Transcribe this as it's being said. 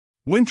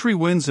Wintry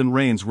winds and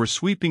rains were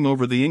sweeping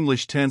over the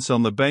English tents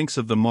on the banks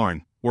of the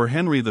Marne, where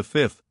Henry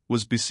V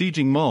was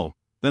besieging Meaux,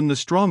 then the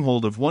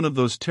stronghold of one of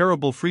those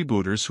terrible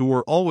freebooters who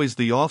were always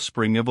the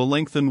offspring of a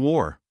lengthened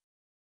war.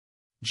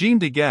 Jean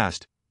de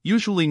Gast,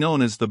 usually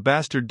known as the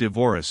Bastard de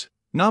Voris,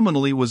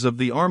 nominally was of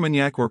the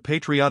Armagnac or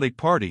patriotic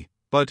party,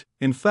 but,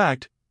 in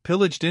fact,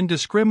 pillaged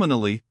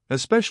indiscriminately,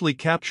 especially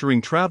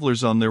capturing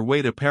travelers on their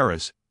way to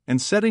Paris, and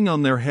setting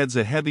on their heads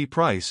a heavy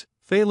price,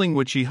 failing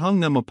which he hung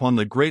them upon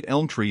the great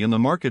elm tree in the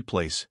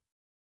marketplace.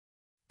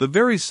 The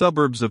very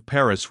suburbs of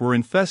Paris were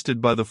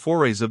infested by the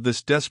forays of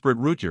this desperate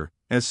routier,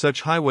 as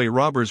such highway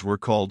robbers were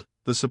called.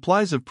 The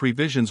supplies of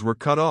provisions were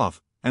cut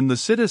off, and the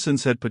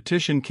citizens had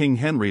petitioned King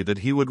Henry that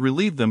he would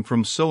relieve them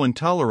from so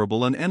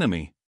intolerable an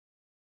enemy.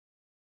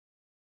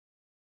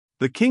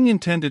 The king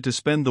intended to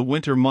spend the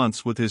winter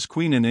months with his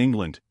queen in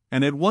England,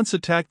 and at once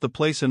attacked the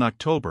place in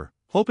October,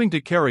 hoping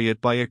to carry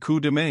it by a coup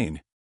de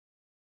main.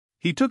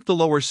 He took the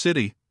lower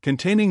city,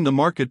 containing the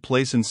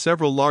marketplace and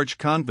several large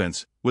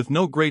convents, with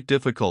no great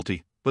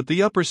difficulty, but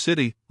the upper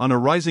city, on a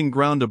rising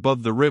ground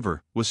above the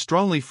river, was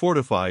strongly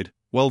fortified,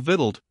 well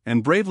victualled,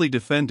 and bravely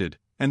defended,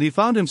 and he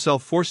found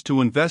himself forced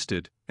to invest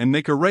it, and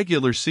make a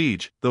regular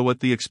siege, though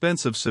at the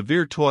expense of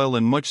severe toil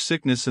and much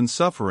sickness and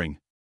suffering.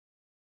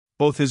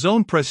 Both his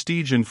own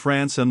prestige in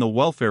France and the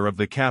welfare of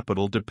the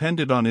capital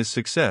depended on his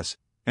success,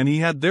 and he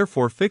had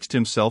therefore fixed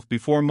himself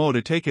before Meaux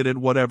to take it at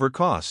whatever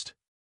cost.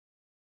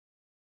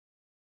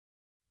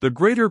 The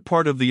greater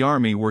part of the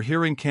army were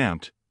here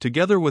encamped,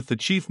 together with the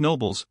chief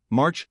nobles,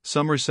 March,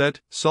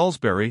 Somerset,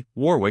 Salisbury,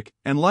 Warwick,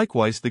 and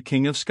likewise the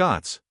King of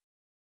Scots.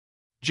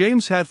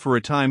 James had for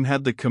a time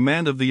had the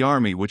command of the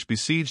army which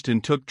besieged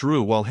and took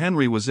Dreux while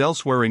Henry was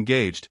elsewhere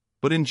engaged,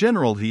 but in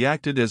general he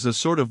acted as a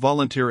sort of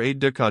volunteer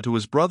aide-de-camp to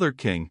his brother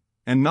king,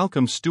 and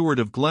Malcolm Stewart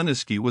of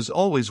Glenisky was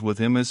always with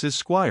him as his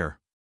squire.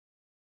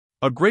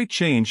 A great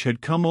change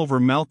had come over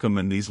Malcolm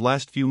in these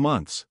last few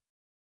months.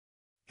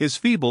 His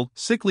feeble,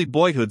 sickly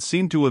boyhood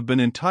seemed to have been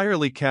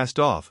entirely cast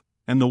off,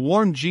 and the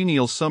warm,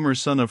 genial summer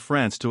sun of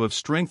France to have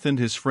strengthened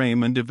his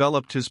frame and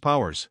developed his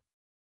powers.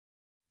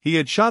 He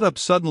had shot up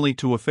suddenly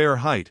to a fair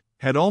height,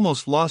 had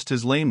almost lost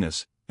his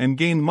lameness, and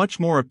gained much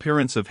more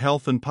appearance of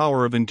health and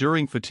power of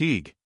enduring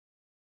fatigue.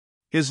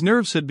 His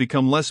nerves had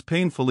become less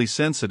painfully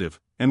sensitive,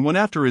 and when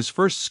after his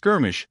first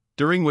skirmish,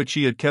 during which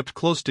he had kept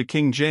close to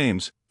King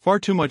James, far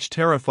too much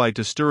terrified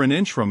to stir an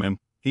inch from him,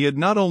 he had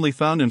not only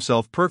found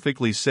himself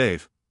perfectly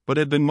safe, but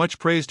had been much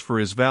praised for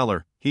his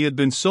valor. He had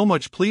been so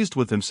much pleased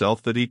with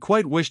himself that he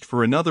quite wished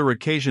for another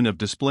occasion of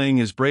displaying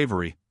his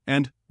bravery,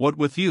 and, what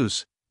with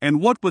use,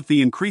 and what with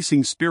the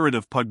increasing spirit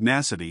of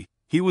pugnacity,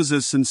 he was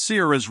as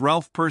sincere as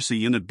Ralph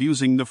Percy in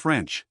abusing the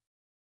French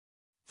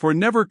for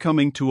never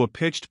coming to a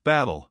pitched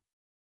battle.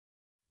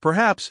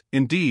 Perhaps,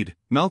 indeed,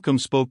 Malcolm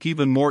spoke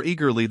even more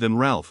eagerly than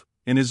Ralph,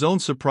 in his own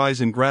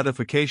surprise and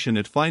gratification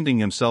at finding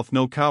himself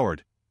no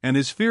coward, and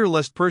his fear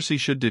lest Percy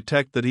should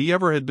detect that he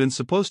ever had been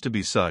supposed to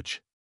be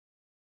such.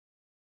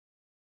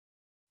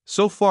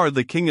 So far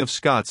the King of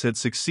Scots had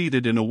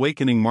succeeded in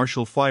awakening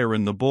martial fire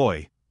in the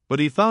boy, but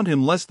he found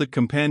him less the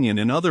companion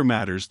in other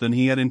matters than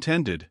he had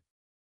intended.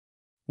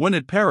 When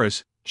at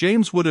Paris,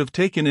 James would have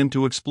taken him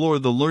to explore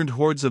the learned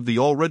hordes of the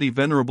already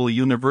venerable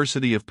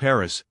University of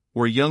Paris,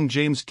 where young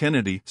James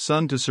Kennedy,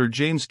 son to Sir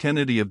James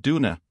Kennedy of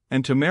Doona,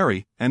 and to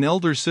Mary, an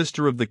elder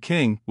sister of the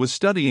king, was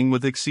studying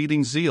with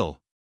exceeding zeal.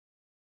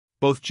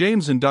 Both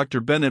James and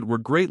Dr. Bennet were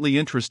greatly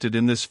interested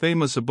in this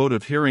famous abode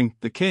of hearing.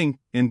 The king,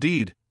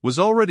 indeed, was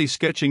already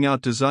sketching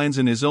out designs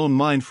in his own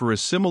mind for a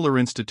similar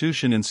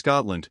institution in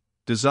Scotland,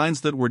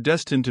 designs that were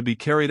destined to be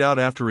carried out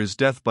after his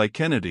death by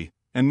Kennedy,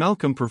 and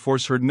Malcolm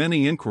perforce heard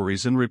many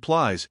inquiries and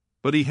replies,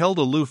 but he held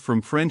aloof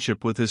from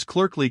friendship with his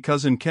clerkly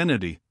cousin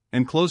Kennedy,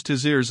 and closed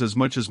his ears as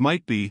much as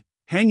might be,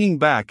 hanging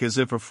back as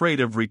if afraid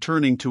of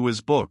returning to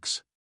his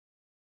books.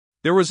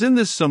 There was in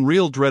this some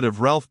real dread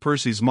of Ralph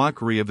Percy's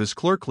mockery of his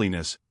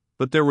clerkliness,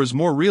 but there was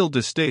more real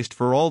distaste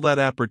for all that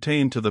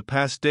appertained to the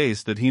past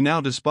days that he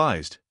now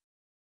despised.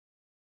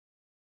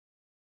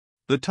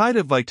 The tide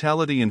of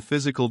vitality and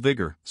physical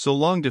vigor, so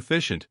long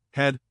deficient,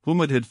 had,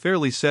 whom it had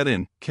fairly set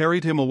in,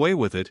 carried him away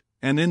with it,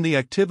 and in the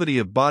activity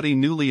of body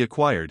newly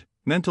acquired,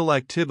 mental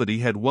activity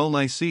had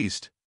well-nigh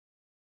ceased.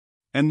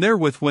 And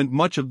therewith went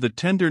much of the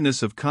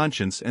tenderness of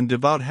conscience and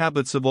devout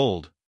habits of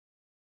old.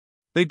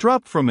 They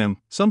dropped from him,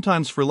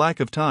 sometimes for lack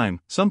of time,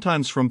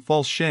 sometimes from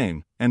false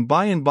shame, and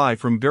by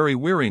from very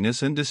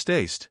weariness and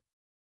distaste.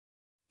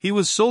 He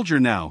was soldier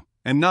now,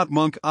 and not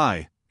monk.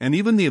 And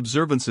even the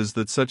observances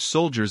that such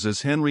soldiers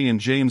as Henry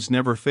and James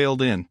never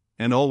failed in,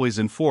 and always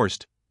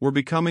enforced, were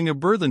becoming a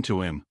burthen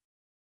to him.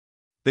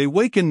 They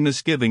wakened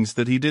misgivings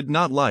that he did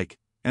not like,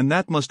 and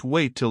that must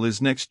wait till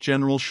his next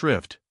general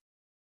shrift.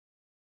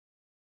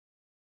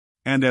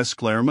 And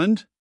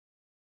Esclarmonde?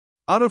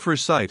 Out of her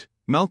sight,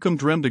 Malcolm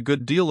dreamed a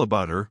good deal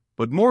about her,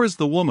 but more as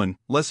the woman,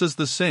 less as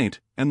the saint,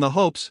 and the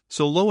hopes,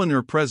 so low in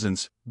her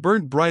presence,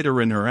 burnt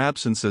brighter in her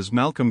absence as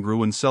Malcolm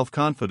grew in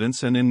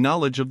self-confidence and in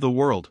knowledge of the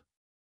world.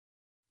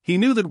 He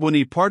knew that when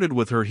he parted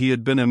with her he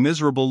had been a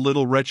miserable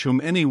little wretch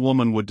whom any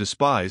woman would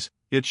despise,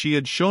 yet she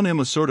had shown him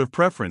a sort of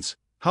preference.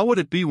 How would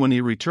it be when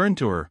he returned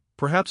to her?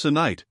 Perhaps a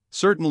knight,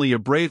 certainly a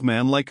brave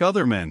man like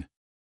other men.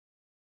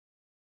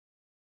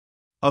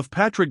 Of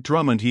Patrick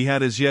Drummond he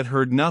had as yet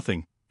heard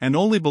nothing, and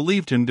only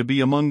believed him to be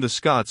among the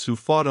Scots who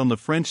fought on the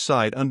French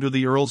side under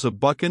the Earls of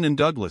Buchan and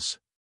Douglas.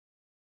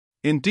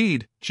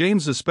 Indeed,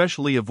 James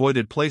especially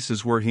avoided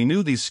places where he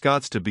knew these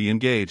Scots to be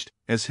engaged,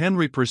 as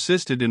Henry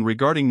persisted in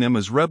regarding them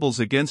as rebels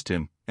against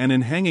him, and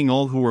in hanging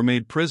all who were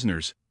made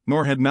prisoners,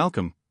 nor had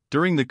Malcolm,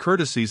 during the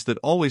courtesies that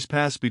always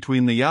pass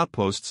between the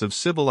outposts of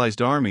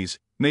civilized armies,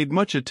 made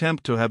much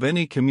attempt to have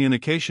any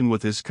communication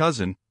with his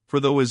cousin, for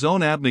though his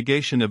own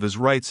abnegation of his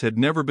rights had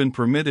never been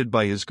permitted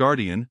by his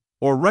guardian,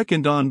 or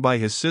reckoned on by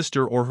his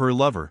sister or her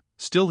lover,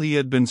 still he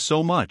had been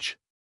so much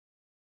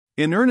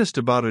in earnest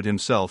about it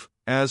himself,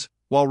 as,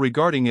 while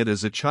regarding it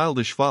as a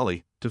childish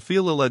folly, to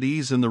feel ill at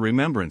ease in the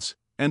remembrance,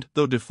 and,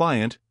 though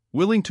defiant,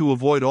 willing to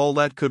avoid all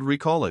that could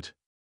recall it.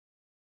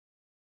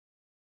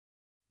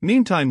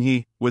 Meantime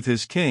he, with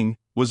his king,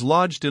 was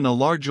lodged in a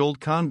large old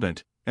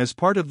convent, as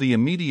part of the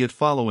immediate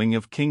following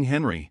of King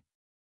Henry.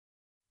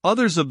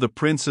 Others of the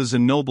princes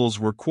and nobles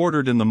were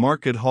quartered in the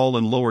market hall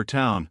and lower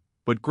town,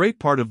 but great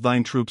part of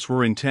thine troops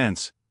were in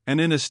tents,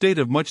 and in a state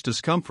of much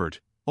discomfort,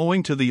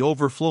 owing to the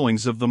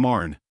overflowings of the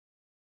Marne.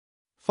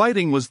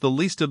 Fighting was the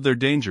least of their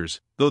dangers,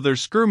 though their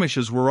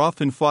skirmishes were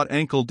often fought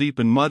ankle-deep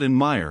in mud and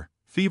mire.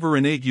 Fever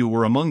and ague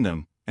were among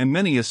them, and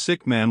many a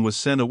sick man was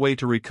sent away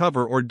to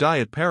recover or die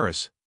at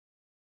Paris.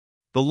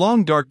 The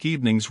long dark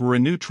evenings were a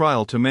new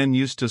trial to men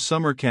used to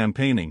summer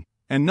campaigning,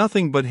 and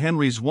nothing but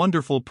Henry's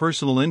wonderful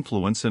personal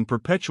influence and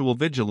perpetual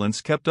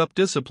vigilance kept up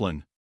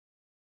discipline.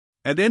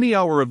 At any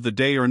hour of the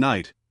day or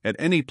night, at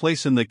any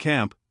place in the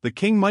camp, the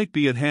king might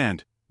be at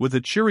hand, with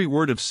a cheery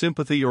word of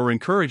sympathy or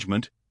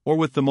encouragement, or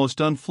with the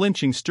most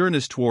unflinching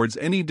sternness towards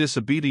any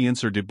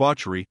disobedience or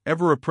debauchery,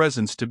 ever a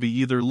presence to be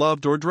either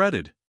loved or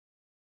dreaded.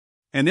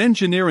 An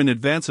engineer in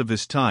advance of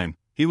his time,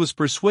 he was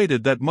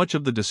persuaded that much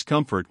of the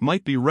discomfort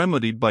might be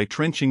remedied by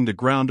trenching the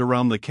ground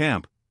around the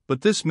camp,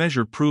 but this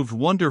measure proved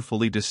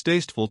wonderfully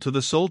distasteful to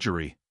the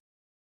soldiery.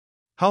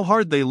 How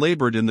hard they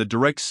labored in the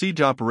direct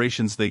siege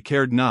operations they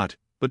cared not,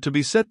 but to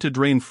be set to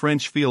drain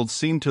French fields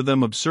seemed to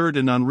them absurd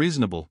and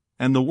unreasonable,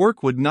 and the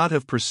work would not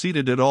have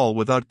proceeded at all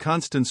without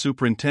constant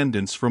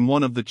superintendence from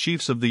one of the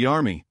chiefs of the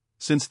army,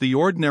 since the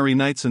ordinary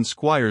knights and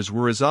squires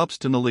were as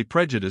obstinately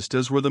prejudiced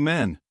as were the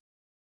men.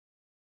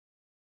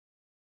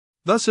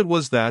 Thus it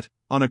was that,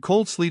 on a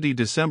cold sleety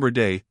December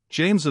day,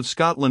 James of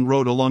Scotland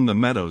rode along the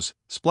meadows,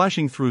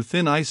 splashing through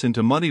thin ice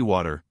into muddy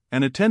water,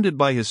 and attended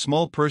by his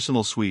small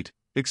personal suite,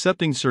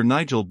 excepting Sir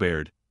Nigel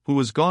Baird, who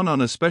was gone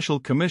on a special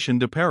commission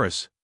to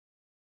Paris.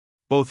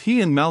 Both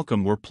he and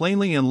Malcolm were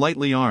plainly and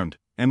lightly armed,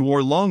 and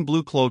wore long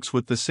blue cloaks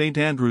with the St.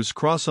 Andrew's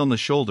cross on the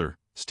shoulder,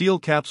 steel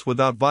caps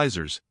without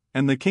visors,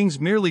 and the king's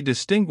merely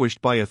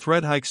distinguished by a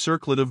thread-hike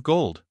circlet of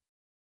gold.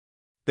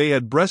 They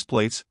had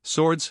breastplates,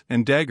 swords,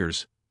 and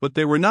daggers, but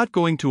they were not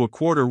going to a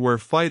quarter where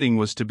fighting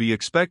was to be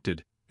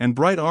expected, and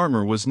bright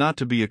armor was not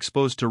to be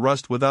exposed to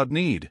rust without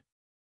need.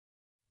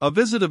 A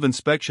visit of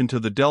inspection to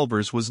the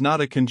Delvers was not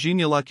a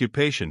congenial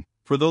occupation,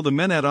 for though the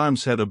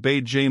men-at-arms had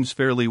obeyed James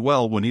fairly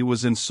well when he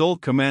was in sole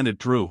command at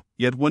Dreux,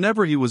 yet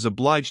whenever he was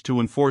obliged to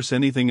enforce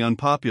anything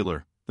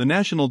unpopular, the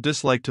national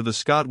dislike to the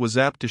Scot was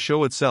apt to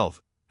show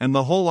itself, and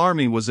the whole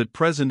army was at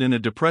present in a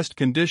depressed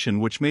condition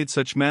which made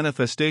such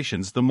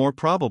manifestations the more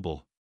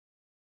probable.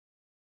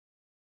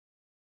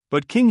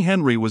 But King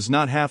Henry was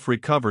not half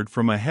recovered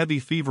from a heavy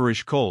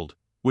feverish cold,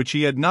 which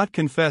he had not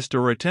confessed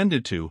or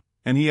attended to,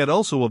 and he had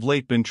also of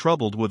late been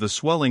troubled with a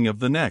swelling of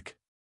the neck.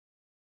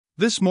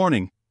 This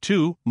morning,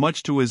 too,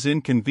 much to his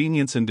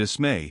inconvenience and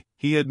dismay,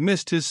 he had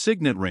missed his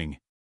signet ring.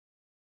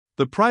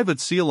 The private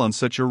seal on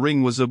such a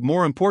ring was of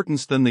more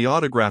importance than the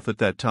autograph at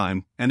that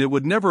time, and it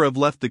would never have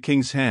left the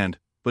king's hand,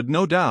 but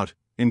no doubt,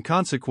 in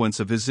consequence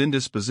of his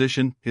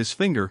indisposition, his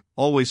finger,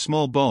 always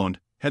small-boned,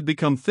 had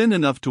become thin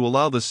enough to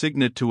allow the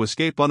signet to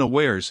escape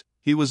unawares.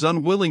 He was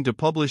unwilling to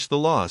publish the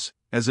loss,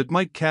 as it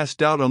might cast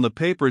doubt on the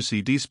papers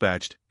he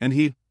dispatched, and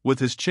he, with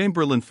his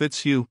Chamberlain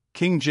Fitzhugh,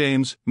 King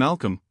James,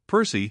 Malcolm,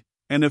 Percy,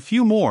 and a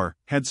few more,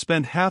 had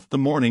spent half the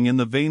morning in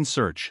the vain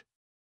search.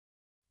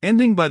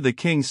 Ending by the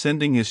king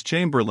sending his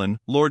Chamberlain,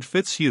 Lord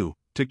Fitzhugh,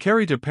 to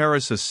carry to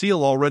Paris a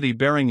seal already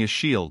bearing his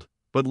shield,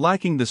 but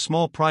lacking the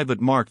small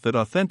private mark that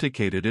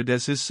authenticated it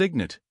as his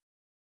signet.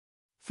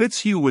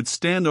 Fitzhugh would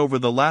stand over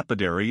the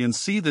lapidary and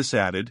see this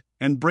added,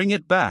 and bring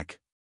it back.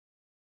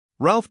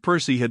 Ralph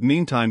Percy had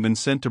meantime been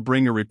sent to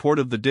bring a report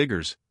of the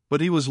diggers,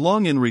 but he was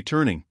long in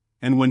returning,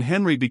 and when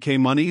Henry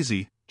became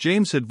uneasy,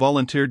 James had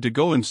volunteered to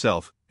go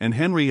himself, and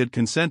Henry had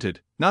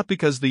consented, not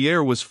because the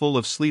air was full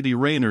of sleety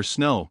rain or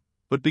snow,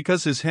 but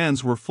because his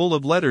hands were full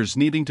of letters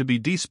needing to be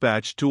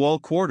dispatched to all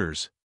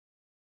quarters.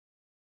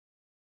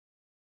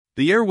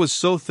 The air was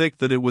so thick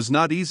that it was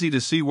not easy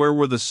to see where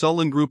were the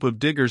sullen group of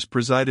diggers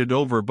presided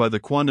over by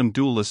the quondam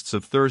duelists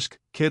of Thirsk,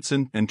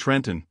 Kitson, and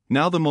Trenton,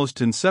 now the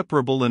most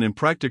inseparable and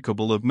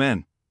impracticable of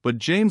men, but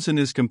James and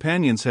his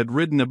companions had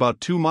ridden about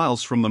 2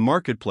 miles from the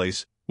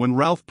marketplace, when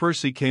Ralph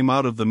Percy came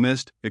out of the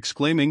mist,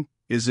 exclaiming,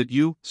 is it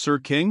you, Sir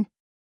King?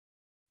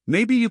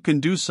 Maybe you can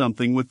do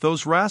something with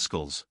those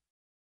rascals.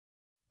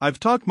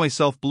 I've talked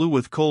myself blue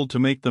with cold to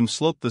make them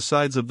slope the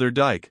sides of their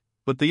dike,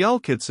 but the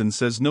Alkitson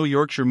says no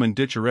Yorkshireman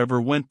ditcher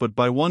ever went but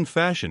by one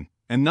fashion,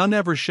 and none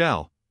ever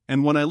shall,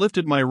 and when I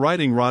lifted my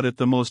riding rod at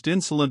the most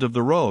insolent of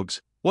the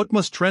rogues, what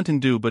must Trenton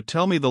do but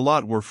tell me the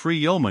lot were free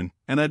yeomen,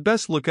 and I'd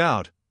best look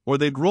out, or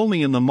they'd roll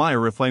me in the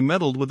mire if I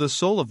meddled with a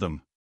soul of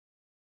them.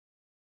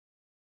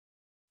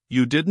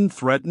 You didn't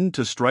threaten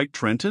to strike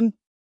Trenton?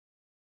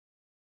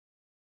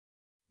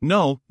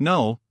 No,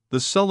 the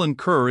sullen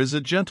cur is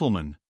a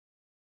gentleman.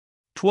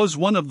 'Twas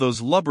one of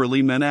those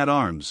lubberly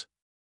men-at-arms.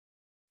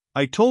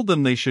 I told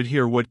them they should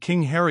hear what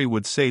King Harry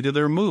would say to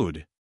their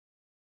mood.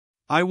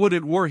 I would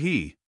it were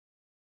he.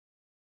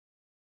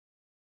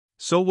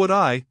 So would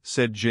I,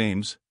 said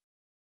James.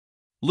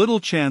 Little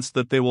chance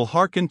that they will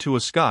hearken to a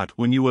Scot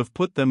when you have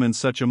put them in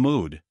such a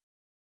mood.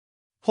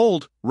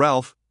 Hold,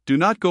 Ralph, do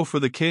not go for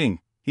the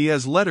king, he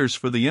has letters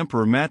for the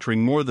emperor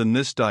mattering more than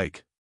this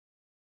dike.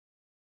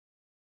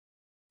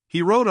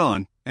 He rode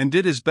on, and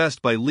did his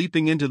best by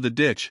leaping into the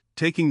ditch,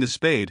 taking the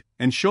spade,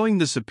 and showing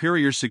the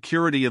superior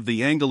security of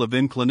the angle of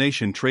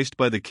inclination traced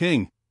by the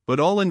king, but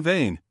all in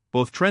vain.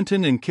 Both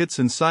Trenton and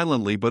Kitson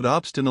silently but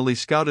obstinately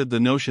scouted the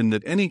notion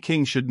that any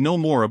king should know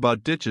more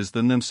about ditches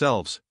than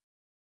themselves.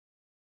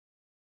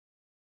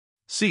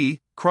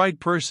 See,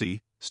 cried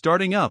Percy,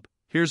 starting up,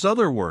 here's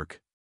other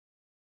work.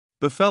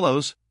 The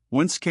fellows,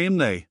 whence came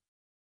they?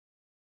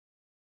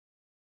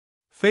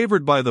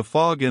 Favored by the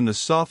fog and the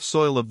soft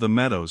soil of the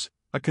meadows,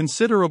 a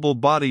considerable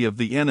body of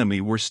the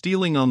enemy were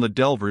stealing on the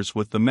Delvers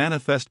with the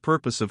manifest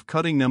purpose of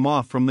cutting them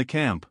off from the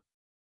camp.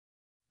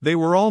 They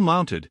were all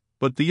mounted,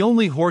 but the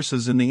only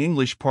horses in the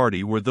English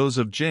party were those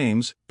of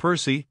James,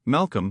 Percy,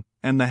 Malcolm,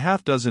 and the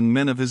half-dozen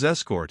men of his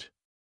escort.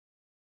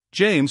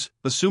 James,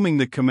 assuming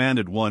the command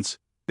at once,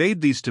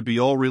 bade these to be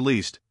all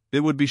released.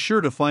 They would be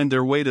sure to find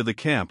their way to the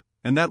camp,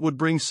 and that would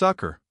bring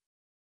succor.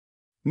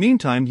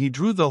 Meantime he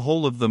drew the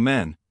whole of the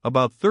men,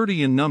 about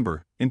 30 in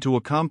number, into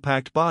a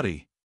compact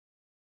body.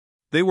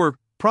 They were,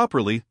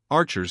 properly,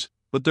 archers,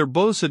 but their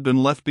bows had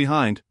been left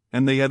behind,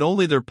 and they had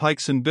only their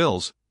pikes and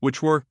bills,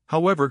 which were,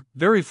 however,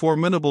 very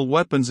formidable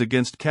weapons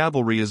against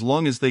cavalry as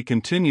long as they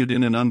continued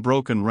in an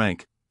unbroken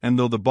rank, and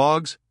though the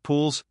bogs,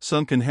 pools,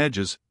 sunken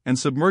hedges, and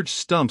submerged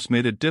stumps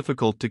made it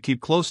difficult to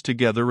keep close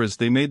together as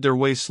they made their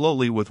way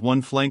slowly with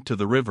one flank to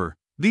the river,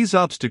 these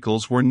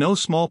obstacles were no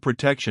small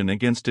protection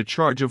against a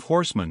charge of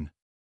horsemen.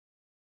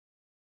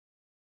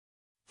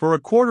 For a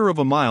quarter of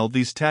a mile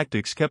these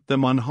tactics kept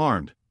them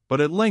unharmed, but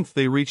at length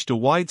they reached a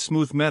wide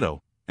smooth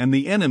meadow, and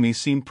the enemy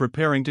seemed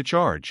preparing to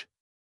charge.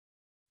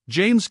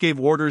 James gave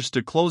orders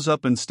to close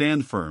up and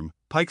stand firm,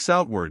 pikes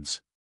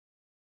outwards.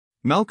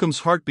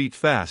 Malcolm's heart beat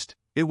fast.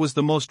 It was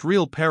the most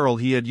real peril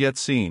he had yet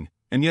seen,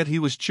 and yet he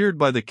was cheered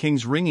by the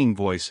king's ringing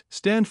voice,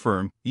 "Stand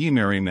firm, ye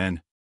merry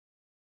men.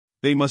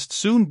 They must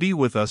soon be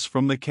with us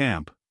from the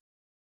camp."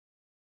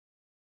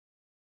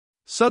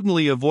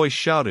 Suddenly a voice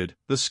shouted,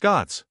 "The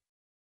Scots!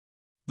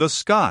 The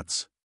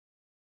Scots!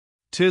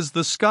 'Tis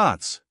the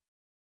Scots!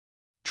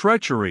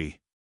 Treachery!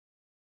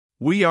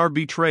 We are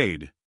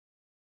betrayed!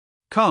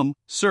 Come,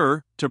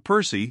 sir, to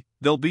Percy,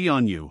 they'll be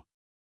on you!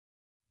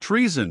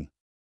 Treason!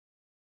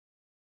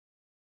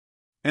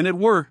 And it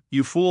were,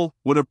 you fool,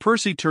 would a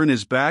Percy turn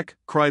his back?"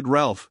 cried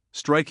Ralph,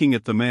 striking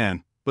at the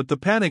man, but the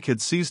panic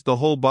had seized the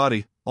whole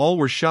body. All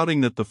were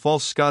shouting that the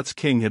false Scots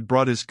king had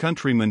brought his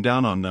countrymen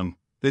down on them.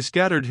 They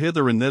scattered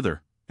hither and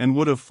thither, and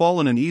would have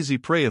fallen an easy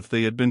prey if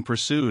they had been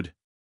pursued.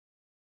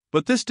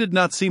 But this did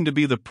not seem to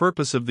be the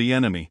purpose of the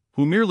enemy,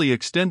 who merely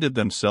extended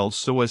themselves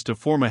so as to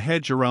form a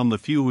hedge around the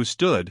few who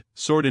stood,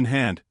 sword in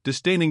hand,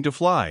 disdaining to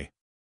fly.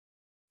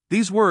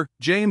 These were,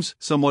 James,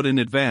 somewhat in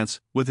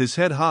advance, with his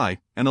head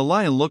high, and a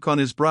lion look on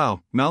his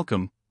brow,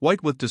 Malcolm,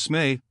 white with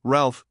dismay,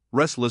 Ralph,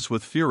 restless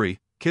with fury,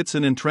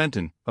 Kitson and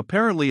Trenton,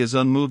 apparently as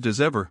unmoved as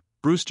ever,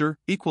 Brewster,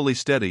 equally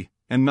steady,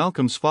 and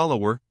Malcolm's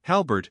follower,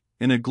 Halbert,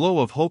 in a glow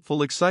of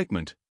hopeful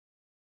excitement.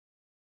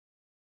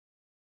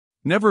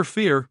 "Never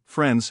fear,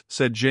 friends,"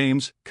 said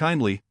James,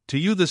 kindly, "to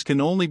you this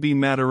can only be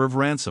matter of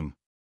ransom."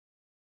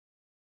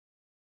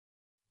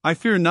 "I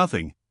fear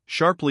nothing,"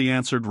 sharply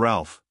answered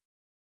Ralph.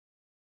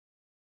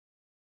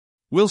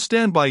 "We'll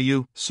stand by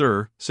you,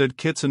 sir," said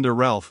Kitson to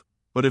Ralph,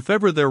 "but if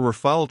ever there were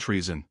foul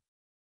treason—"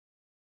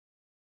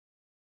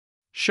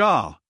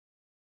 "Pshaw!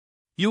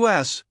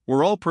 U.S.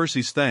 were all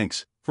Percy's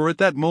thanks, for at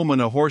that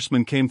moment a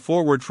horseman came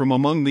forward from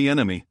among the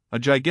enemy, a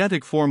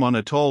gigantic form on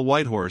a tall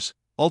white horse,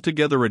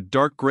 altogether a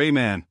dark grey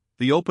man,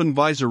 the open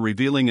visor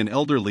revealing an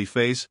elderly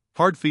face,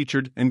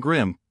 hard-featured and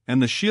grim,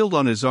 and the shield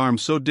on his arm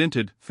so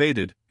dinted,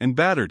 faded, and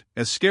battered,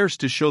 as scarce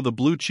to show the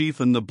blue chief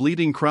and the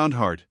bleeding crowned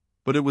heart.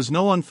 But it was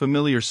no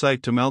unfamiliar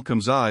sight to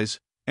Malcolm's eyes,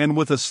 and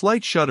with a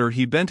slight shudder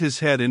he bent his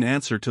head in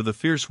answer to the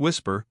fierce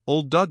whisper,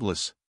 "Old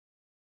Douglas."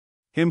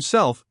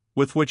 Himself,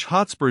 with which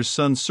Hotspur's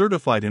son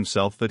certified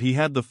himself that he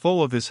had the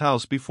foe of his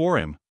house before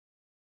him.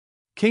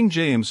 King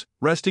James,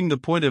 resting the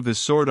point of his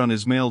sword on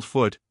his mailed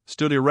foot,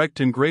 stood erect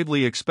and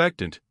gravely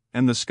expectant,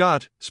 and the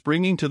Scot,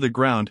 springing to the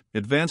ground,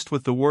 advanced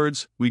with the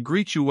words, "We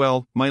greet you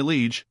well, my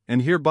liege,"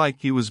 and hereby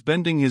he was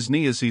bending his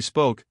knee as he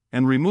spoke,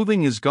 and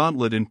removing his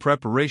gauntlet in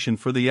preparation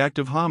for the act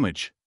of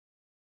homage.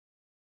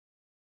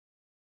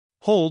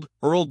 "Hold,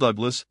 Earl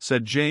Douglas,"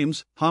 said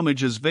James,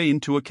 "homage is vain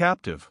to a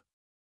captive."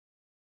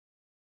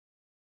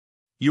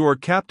 "You are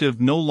captive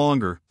no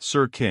longer,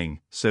 Sir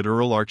King," said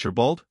Earl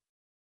Archibald.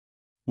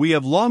 "We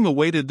have long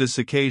awaited this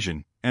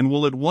occasion, and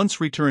will at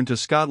once return to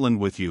Scotland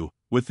with you,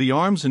 with the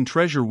arms and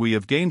treasure we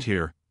have gained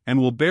here, and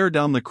will bear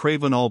down the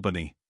craven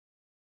Albany."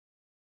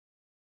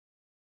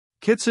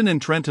 Kitson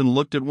and Trenton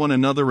looked at one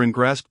another and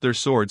grasped their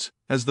swords,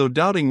 as though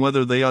doubting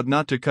whether they ought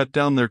not to cut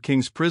down their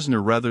king's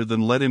prisoner rather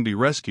than let him be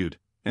rescued,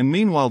 and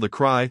meanwhile the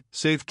cry,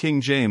 "Save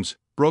King James,"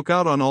 broke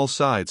out on all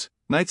sides.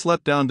 Knights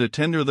leapt down to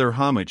tender their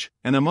homage,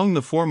 and among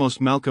the foremost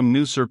Malcolm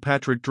knew Sir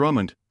Patrick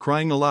Drummond,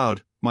 crying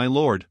aloud, my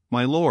lord,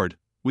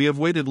 we have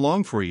waited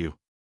long for you.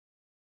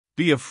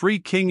 Be a free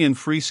king in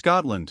free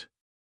Scotland.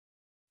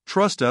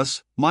 Trust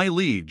us, my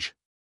liege."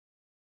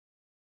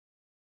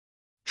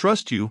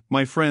 "Trust you,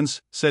 my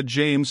friends," said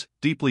James,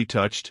 deeply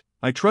touched.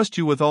 "I trust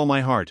you with all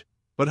my heart,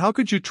 but how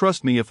could you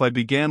trust me if I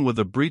began with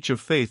a breach of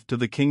faith to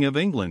the King of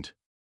England?"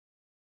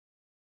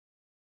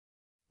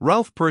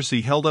 Ralph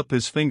Percy held up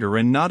his finger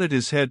and nodded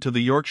his head to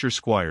the Yorkshire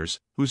squires,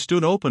 who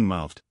stood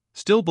open-mouthed,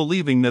 still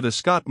believing that a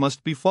Scot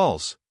must be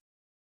false.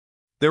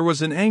 There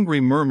was an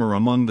angry murmur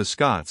among the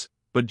Scots,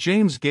 but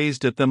James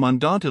gazed at them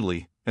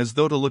undauntedly, as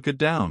though to look it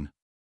down.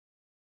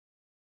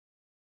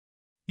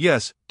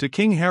 "Yes, to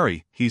King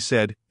Harry," he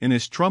said, in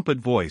his trumpet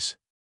voice.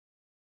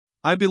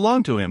 "I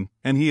belong to him,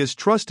 and he has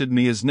trusted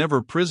me as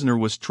never prisoner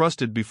was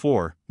trusted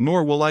before,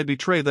 nor will I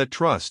betray that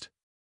trust."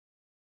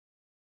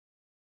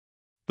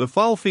 "The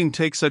foul fiend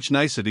takes such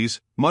niceties,"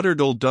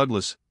 muttered old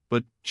Douglas,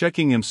 but,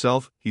 checking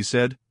himself, he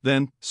said,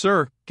 "Then,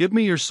 sir, give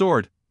me your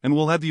sword, and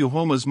we'll have you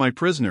home as my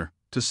prisoner,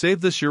 to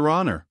save this your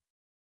honor."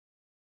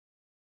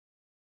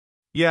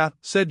 "Yeah,"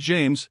 said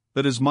James,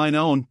 "that is mine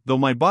own, though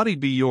my body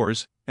be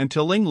yours, and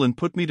till England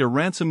put me to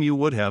ransom you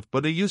would have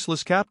but a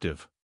useless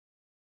captive."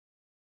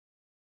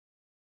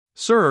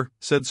 "Sir,"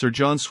 said Sir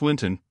John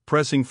Swinton,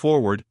 pressing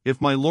forward,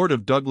 "if my Lord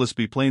of Douglas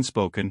be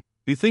plain-spoken,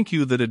 bethink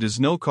you that it is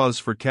no cause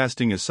for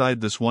casting aside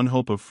this one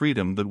hope of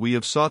freedom that we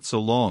have sought so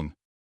long.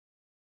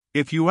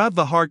 If you have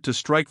the heart to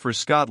strike for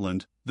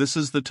Scotland, this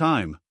is the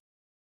time."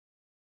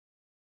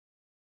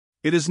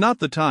 "It is not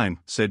the time,"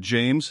 said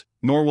James,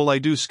 "nor will I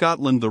do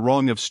Scotland the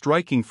wrong of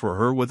striking for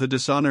her with a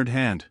dishonoured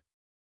hand."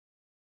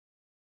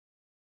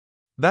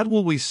 "That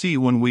will we see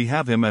when we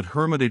have him at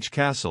Hermitage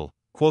Castle,"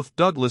 quoth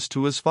Douglas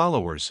to his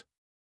followers.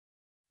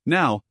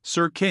 "Now,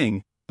 Sir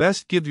King,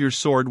 best give your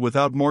sword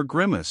without more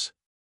grimace.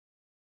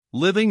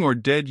 Living or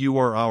dead you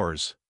are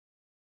ours."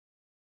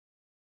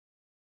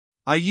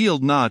 "I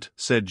yield not,"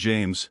 said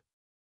James.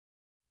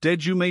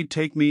 "Dead you may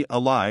take me,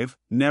 alive,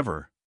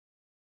 never."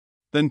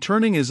 Then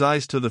turning his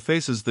eyes to the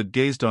faces that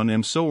gazed on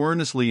him so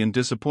earnestly in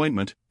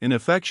disappointment, in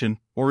affection,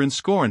 or in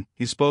scorn,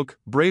 he spoke,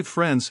 "Brave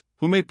friends,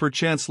 who may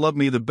perchance love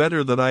me the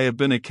better that I have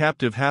been a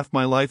captive half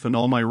my life and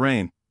all my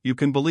reign, you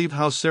can believe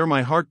how sair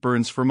my heart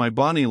burns for my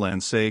bonny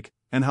land's sake,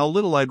 and how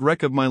little I'd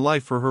reck of my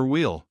life for her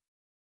weal.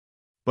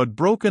 But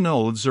broken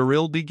oaths are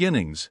ill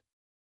beginnings.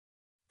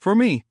 For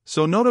me,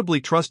 so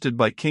notably trusted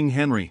by King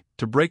Henry,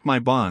 to break my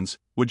bonds,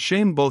 would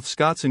shame both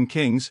Scots and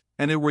kings,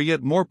 and it were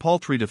yet more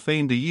paltry to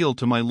feign to yield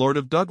to my Lord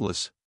of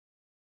Douglas.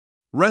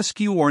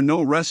 Rescue or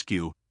no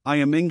rescue, I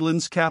am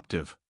England's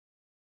captive.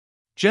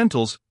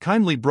 Gentles,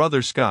 kindly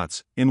brother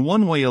Scots, in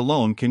one way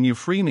alone can you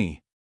free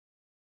me.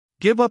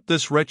 Give up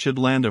this wretched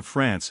land of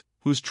France,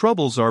 whose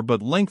troubles are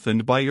but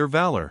lengthened by your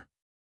valor.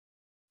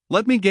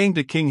 Let me gang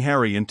to King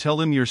Harry and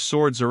tell him your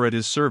swords are at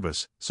his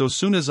service, so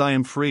soon as I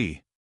am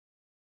free.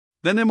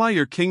 Then am I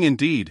your king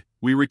indeed.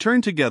 We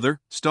return together,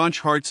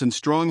 staunch hearts and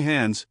strong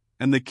hands,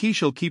 and the key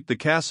shall keep the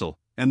castle,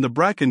 and the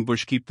bracken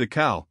bush keep the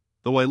cow,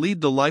 though I lead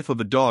the life of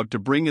a dog to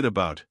bring it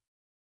about."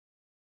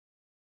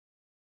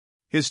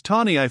 His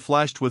tawny eye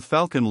flashed with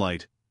falcon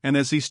light, and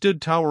as he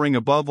stood towering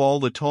above all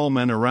the tall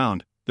men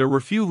around, there were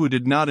few who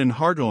did not in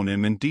heart own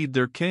him indeed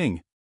their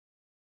king.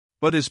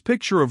 But his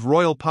picture of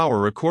royal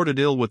power accorded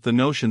ill with the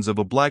notions of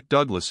a Black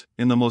Douglas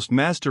in the most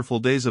masterful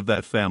days of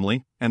that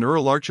family, and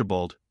Earl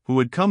Archibald, who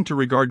had come to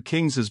regard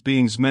kings as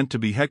beings meant to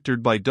be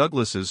hectored by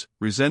Douglases,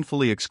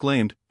 resentfully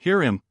exclaimed,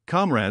 "Hear him,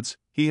 comrades,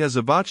 he has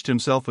avouched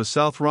himself a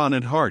Southron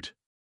at heart.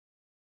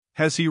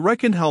 Has he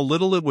reckoned how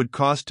little it would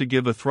cost to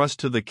give a thrust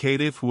to the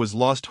caitiff who has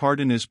lost heart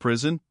in his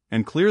prison,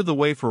 and clear the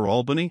way for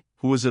Albany,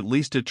 who is at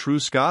least a true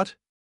Scot?"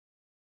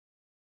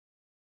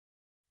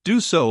 "Do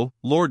so,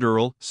 Lord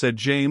Earl," said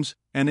James,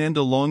 "and end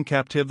a long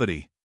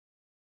captivity.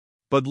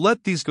 But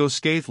let these go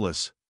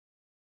scatheless."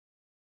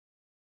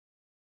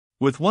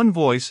 With one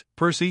voice,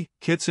 Percy,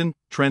 Kitson,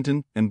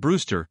 Trenton, and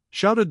Brewster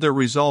shouted their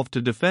resolve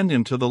to defend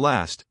him to the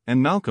last,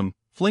 and Malcolm,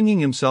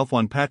 flinging himself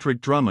on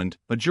Patrick Drummond,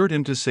 adjured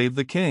him to save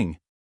the king.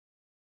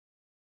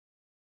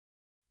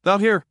 "Thou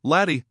here,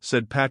 laddie,"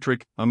 said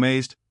Patrick,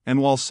 amazed,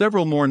 and while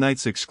several more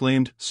knights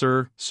exclaimed,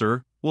 "Sir,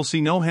 we'll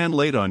see no hand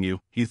laid on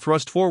you," he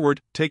thrust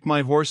forward, "Take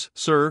my horse,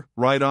 sir,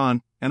 ride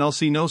on, and I'll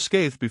see no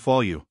scathe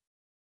befall you."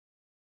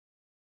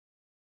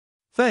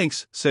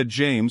 "Thanks," said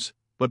James,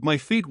 "but my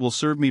feet will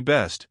serve me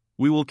best.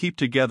 We will keep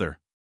together."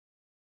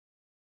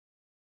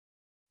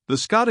 The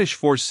Scottish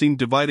force seemed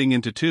dividing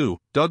into two,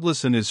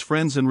 Douglas and his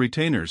friends and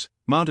retainers,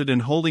 mounted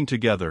and holding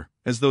together,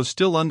 as though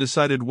still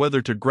undecided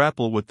whether to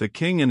grapple with the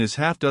king and his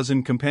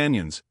half-dozen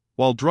companions,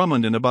 while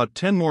Drummond and about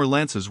 10 more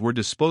lances were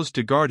disposed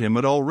to guard him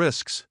at all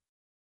risks.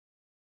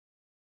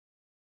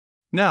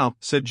 "Now,"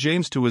 said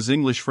James to his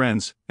English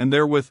friends, and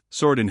therewith,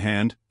 sword in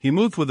hand, he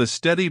moved with a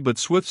steady but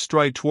swift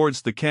stride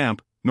towards the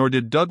camp, nor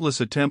did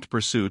Douglas attempt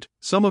pursuit.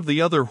 Some of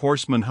the other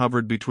horsemen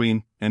hovered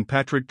between, and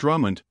Patrick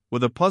Drummond,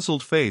 with a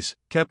puzzled face,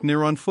 kept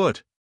near on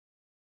foot.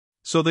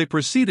 So they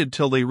proceeded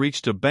till they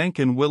reached a bank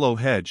and willow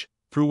hedge,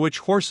 through which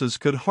horses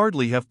could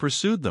hardly have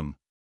pursued them.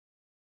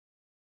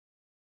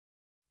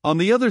 On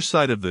the other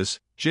side of this,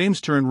 James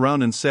turned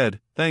round and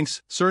said,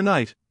 "Thanks, Sir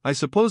Knight, I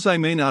suppose I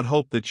may not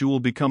hope that you will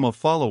become a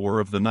follower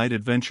of the knight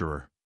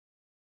adventurer."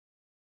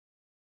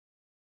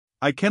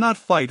 "I cannot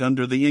fight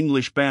under the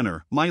English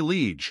banner, my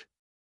liege.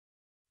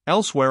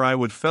 Elsewhere I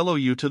would fellow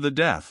you to the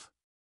death."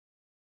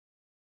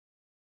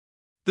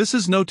 "This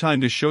is no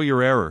time to show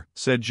your error,"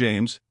 said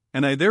James,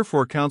 "and I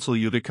therefore counsel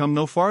you to come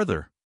no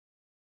farther.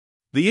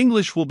 The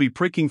English will be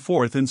pricking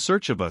forth in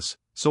search of us,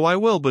 so I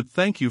will but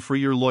thank you for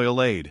your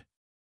loyal aid."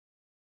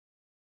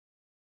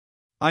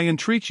 "I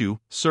entreat you,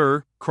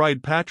 sir,"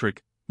 cried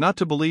Patrick, "not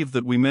to believe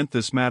that we meant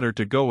this matter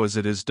to go as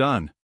it has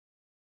done.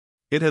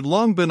 It had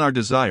long been our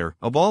desire,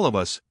 of all of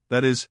us,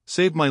 that is,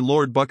 save my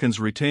Lord Buchan's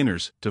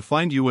retainers, to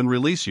find you and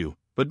release you,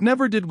 but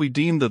never did we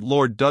deem that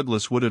Lord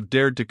Douglas would have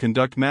dared to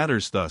conduct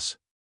matters thus."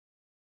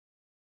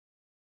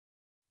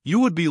 "You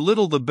would be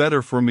little the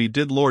better for me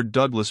did Lord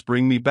Douglas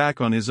bring me back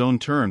on his own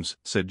terms,"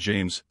 said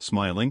James,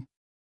 smiling.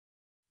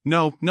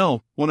 "No,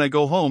 no, when I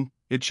go home,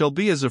 it shall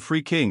be as a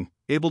free king,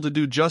 able to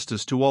do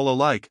justice to all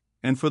alike,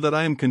 and for that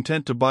I am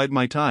content to bide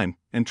my time,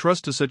 and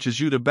trust to such as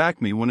you to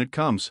back me when it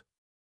comes."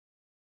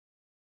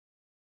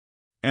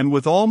 "And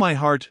with all my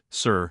heart,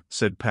 sir,"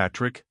 said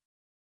Patrick.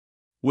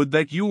 "Would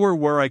that you were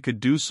where I could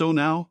do so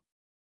now?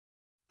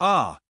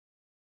 Ah!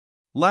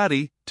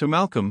 Laddie, to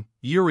Malcolm,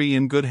 ye're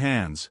in good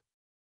hands.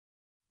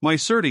 My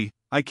certie,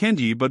 I kenned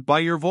ye but by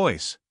your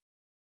voice.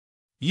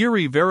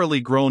 Ye're verily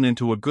grown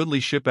into a goodly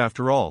ship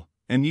after all,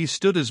 and ye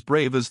stood as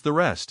brave as the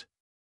rest.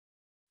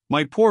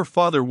 My poor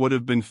father would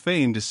have been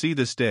fain to see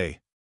this day."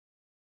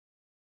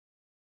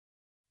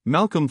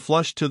 Malcolm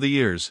flushed to the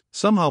ears.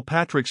 Somehow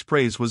Patrick's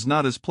praise was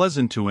not as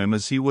pleasant to him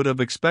as he would have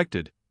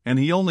expected, and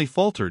he only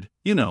faltered,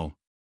 "You know."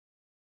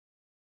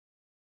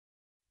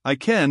 "I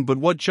ken but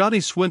what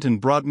Johnny Swinton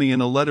brought me in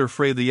a letter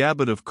frae the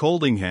Abbot of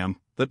Coldingham,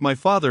 that my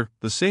father,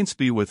 the saints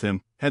be with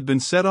him, had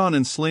been set on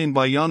and slain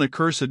by yon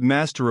accursed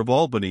master of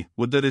Albany.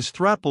 Would that his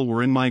thrapple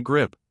were in my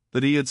grip,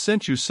 that he had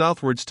sent you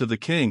southwards to the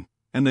king,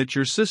 and that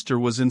your sister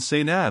was in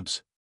St.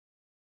 Abbs."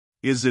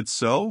 "Is it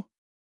so?"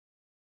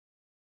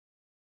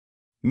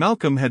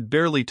 Malcolm had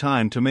barely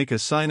time to make a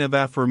sign of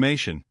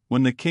affirmation,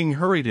 when the king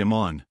hurried him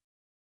on.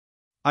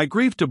 "I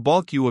grieve to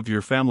balk you of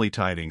your family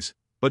tidings,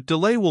 but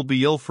delay will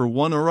be ill for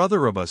one or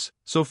other of us,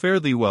 so fare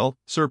thee well,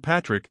 Sir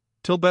Patrick,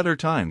 till better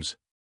times."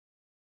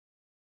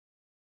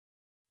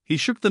 He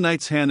shook the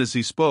knight's hand as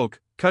he spoke,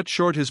 cut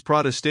short his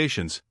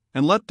protestations,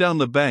 and leapt down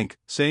the bank,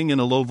 saying in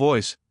a low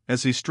voice,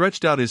 as he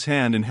stretched out his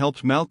hand and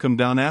helped Malcolm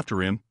down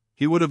after him,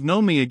 "He would have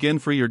known me again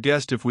for your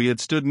guest if we had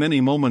stood many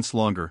moments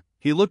longer.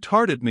 He looked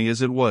hard at me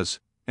as it was,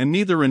 and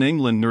neither in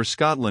England nor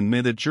Scotland may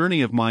that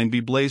journey of mine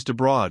be blazed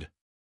abroad."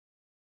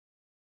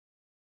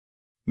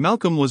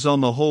 Malcolm was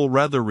on the whole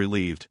rather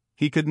relieved.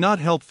 He could not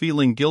help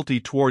feeling guilty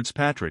towards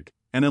Patrick,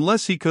 and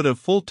unless he could have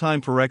full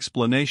time for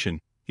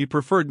explanation, he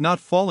preferred not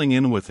falling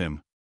in with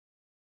him.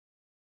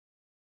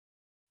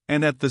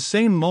 And at the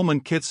same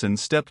moment Kitson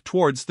stepped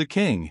towards the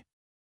king.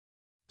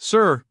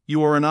 "Sir,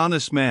 you are an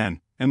honest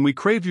man, and we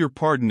crave your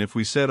pardon if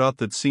we said aught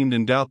that seemed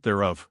in doubt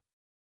thereof."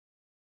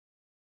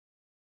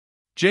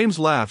 James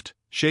laughed,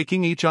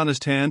 shaking each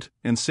honest hand,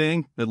 and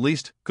saying, "At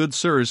least, good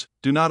sirs,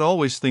 do not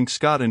always think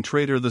Scot and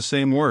traitor the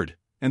same word,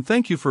 and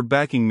thank you for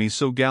backing me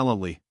so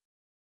gallantly."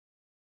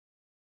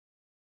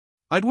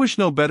 "I'd wish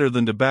no better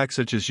than to back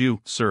such as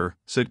you, sir,"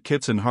 said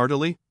Kitson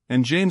heartily,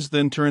 and James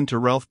then turned to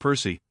Ralph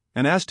Percy,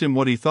 and asked him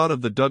what he thought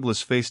of the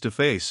Douglas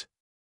face-to-face.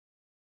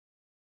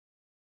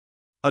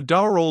 "A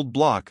dour old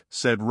block,"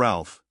 said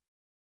Ralph.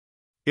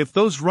 "If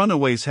those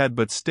runaways had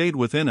but stayed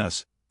within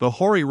us, the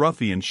hoary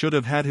ruffian should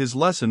have had his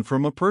lesson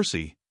from a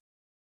Percy."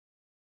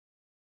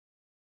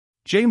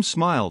 James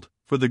smiled,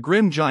 for the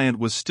grim giant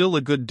was still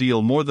a good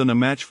deal more than a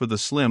match for the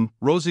slim,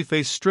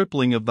 rosy-faced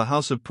stripling of the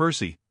house of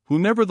Percy, who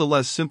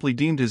nevertheless simply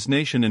deemed his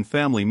nation and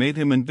family made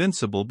him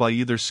invincible by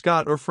either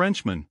Scot or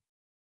Frenchman.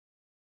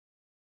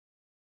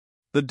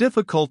 The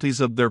difficulties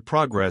of their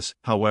progress,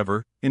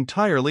 however,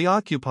 entirely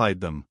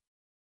occupied them.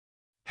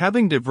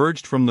 Having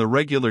diverged from the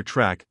regular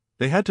track,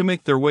 they had to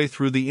make their way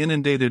through the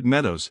inundated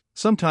meadows,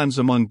 sometimes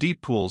among deep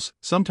pools,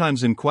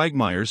 sometimes in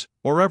quagmires,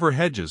 or ever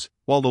hedges,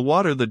 while the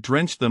water that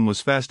drenched them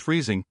was fast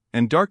freezing,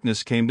 and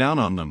darkness came down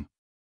on them.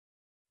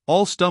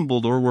 All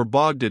stumbled or were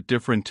bogged at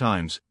different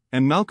times,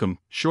 and Malcolm,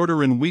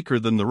 shorter and weaker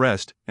than the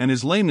rest, and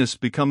his lameness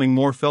becoming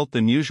more felt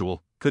than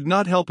usual, could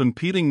not help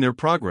impeding their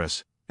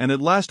progress, and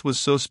at last was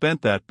so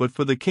spent that but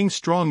for the king's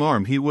strong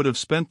arm he would have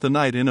spent the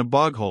night in a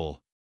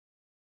bog-hole.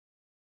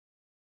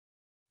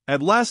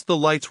 At last the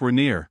lights were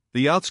near,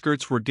 the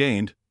outskirts were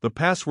gained, the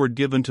password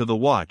given to the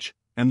watch,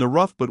 and the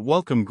rough but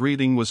welcome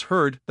greeting was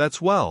heard,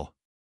 "That's well.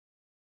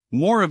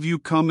 More of you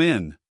come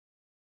in.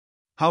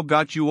 How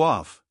got you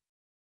off?"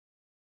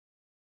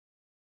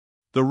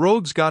 "The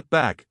rogues got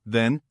back,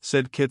 then,"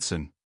 said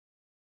Kitson.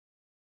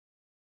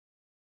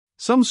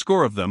 "Some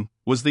score of them,"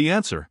 was the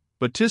answer,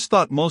 "but 'tis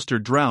thought most are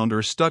drowned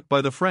or stuck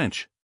by the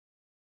French.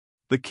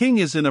 The king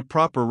is in a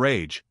proper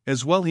rage,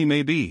 as well he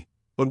may be,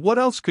 but what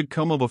else could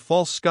come of a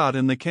false Scot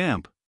in the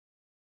camp?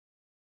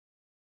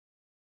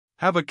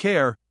 Have a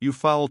care, you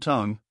foul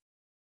tongue."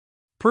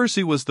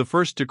 Percy was the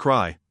first to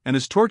cry, and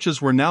as torches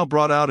were now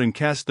brought out and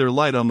cast their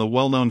light on the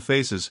well-known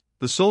faces,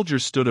 the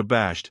soldiers stood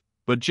abashed,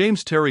 but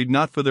James tarried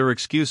not for their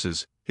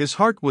excuses. His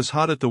heart was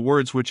hot at the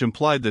words which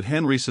implied that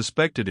Henry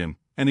suspected him,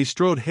 and he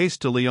strode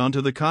hastily on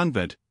to the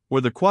convent,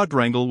 where the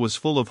quadrangle was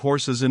full of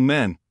horses and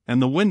men,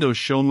 and the windows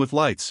shone with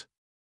lights.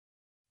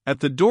 At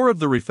the door of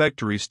the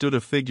refectory stood a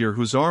figure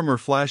whose armor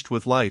flashed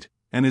with light,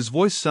 and his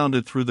voice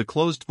sounded through the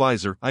closed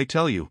visor, "I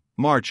tell you,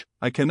 March,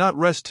 I cannot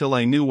rest till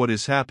I knew what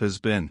his hap has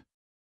been.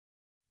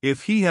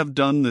 If he have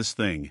done this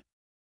thing."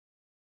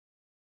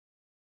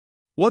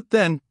 "What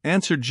then?"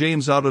 answered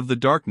James out of the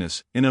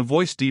darkness, in a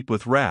voice deep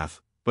with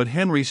wrath, but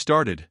Henry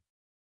started.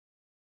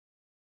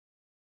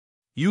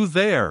 "You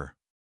there?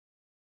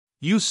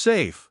 You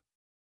safe?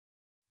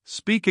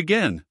 Speak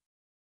again.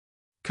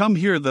 Come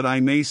here that I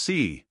may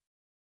see.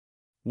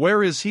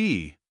 Where is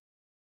he?"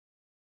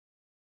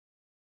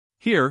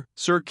 "Here,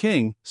 Sir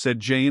King," said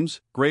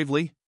James,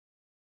 gravely.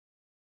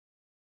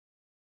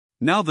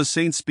 "Now the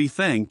saints be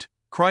thanked,"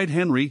 cried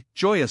Henry,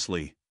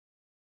 joyously.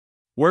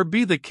 "Where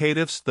be the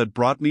caitiffs that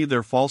brought me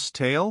their false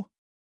tale?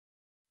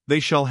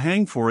 They shall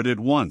hang for it at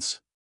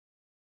once."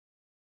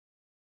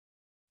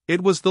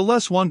 "It was the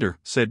less wonder,"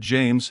 said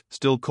James,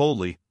 still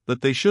coldly,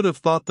 "that they should have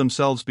thought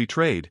themselves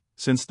betrayed,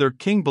 since their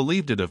king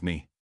believed it of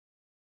me.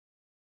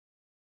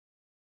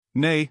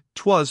 Nay,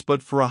 'twas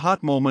but for a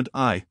hot moment,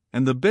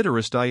 and the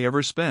bitterest I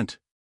ever spent.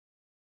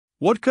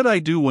 What could I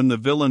do when the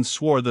villains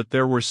swore that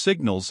there were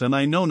signals and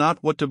I know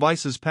not what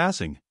devices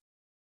passing?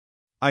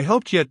 I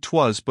hoped yet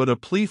 'twas but a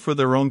plea for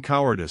their own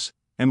cowardice,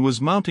 and was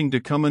mounting to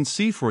come and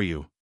see for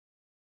you.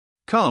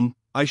 Come,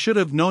 I should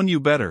have known you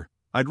better.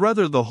 I'd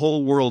rather the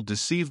whole world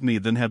deceived me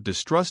than have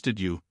distrusted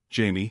you,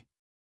 Jamie."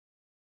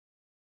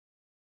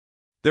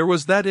 There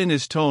was that in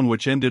his tone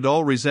which ended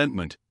all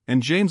resentment,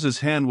 and James's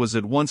hand was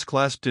at once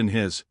clasped in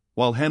his,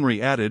 while Henry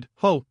added,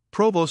 "Ho,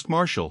 Provost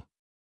Marshal!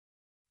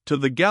 To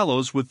the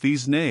gallows with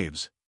these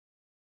knaves!"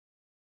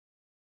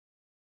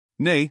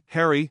 "Nay,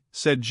 Harry,"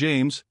 said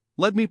James,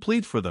 "let me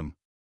plead for them.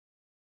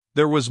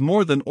 There was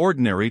more than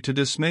ordinary to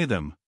dismay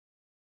them."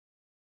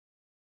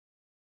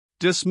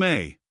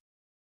 "Dismay?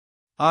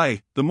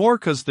 Aye, the more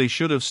 'cause they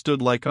should have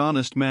stood like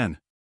honest men.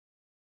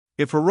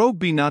 If a rogue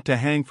be not to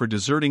hang for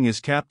deserting his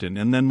captain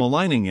and then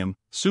maligning him,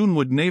 soon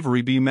would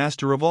knavery be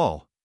master of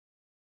all.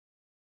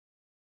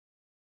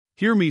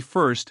 Hear me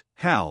first,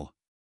 Hal."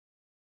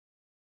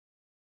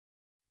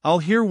 "I'll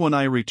hear when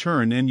I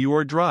return and you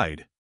are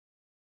dried.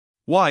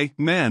 Why,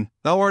 man,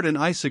 thou art an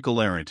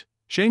icicle errant.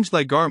 Change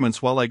thy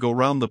garments while I go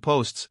round the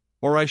posts,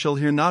 or I shall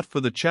hear not for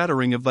the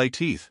chattering of thy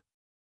teeth."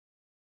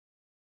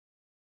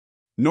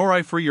 "Nor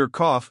I for your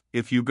cough,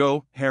 if you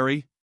go,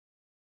 Harry.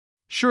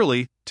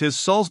 Surely, 'tis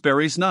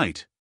Salisbury's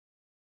night."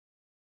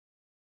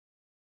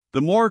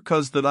 "The more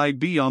 'cause that I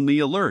be on the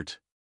alert.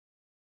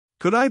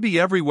 Could I be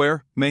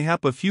everywhere,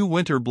 mayhap a few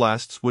winter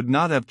blasts would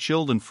not have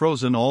chilled and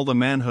frozen all the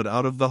manhood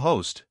out of the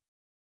host."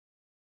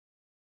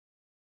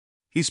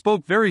 He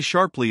spoke very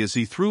sharply as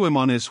he threw him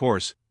on his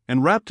horse,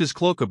 and wrapped his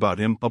cloak about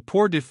him, a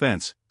poor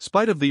defense,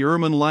 spite of the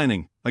ermine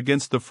lining,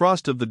 against the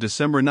frost of the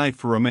December night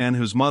for a man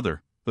whose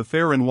mother, the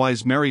fair and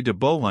wise Mary de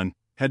Bohun,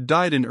 had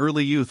died in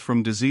early youth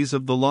from disease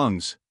of the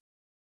lungs.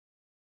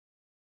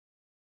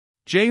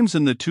 James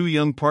and the two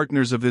young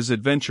partners of his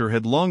adventure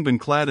had long been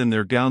clad in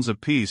their gowns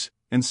of peace,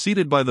 and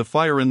seated by the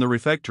fire in the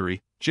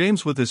refectory,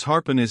 James with his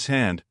harp in his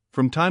hand,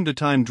 from time to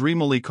time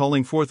dreamily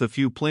calling forth a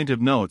few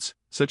plaintive notes,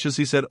 such as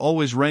he said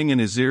always rang in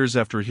his ears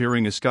after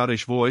hearing a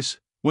Scottish voice,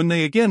 when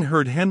they again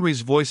heard Henry's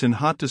voice in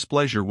hot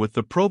displeasure with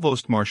the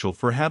Provost Marshal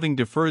for having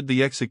deferred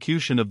the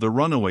execution of the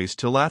runaways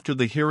till after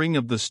the hearing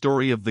of the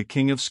story of the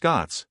King of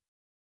Scots.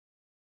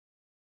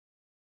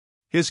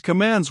 His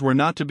commands were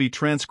not to be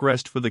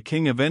transgressed for the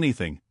king of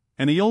anything,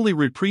 and he only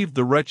reprieved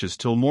the wretches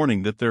till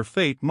morning that their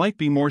fate might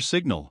be more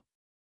signal.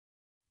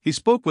 He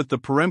spoke with the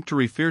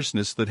peremptory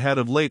fierceness that had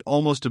of late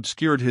almost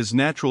obscured his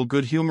natural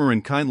good humor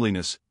and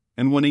kindliness,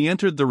 and when he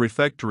entered the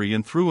refectory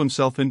and threw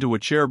himself into a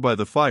chair by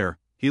the fire,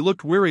 he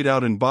looked wearied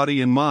out in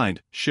body and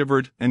mind,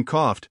 shivered, and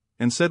coughed,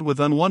 and said with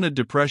unwonted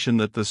depression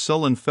that the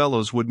sullen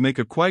fellows would make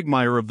a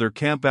quagmire of their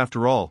camp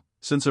after all,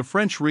 since a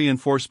French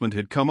reinforcement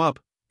had come up,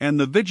 and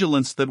the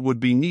vigilance that would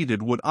be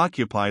needed would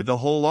occupy the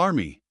whole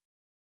army.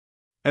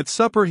 At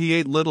supper he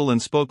ate little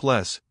and spoke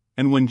less,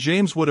 and when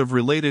James would have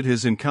related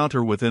his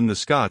encounter within the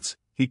Scots,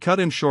 he cut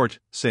him short,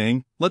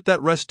 saying, "Let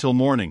that rest till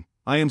morning,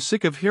 I am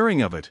sick of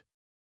hearing of it.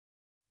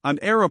 An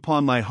air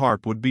upon thy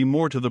harp would be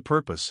more to the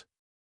purpose."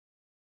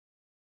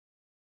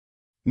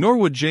 Nor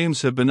would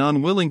James have been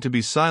unwilling to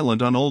be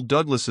silent on old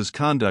Douglas's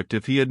conduct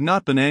if he had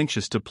not been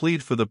anxious to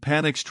plead for the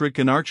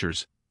panic-stricken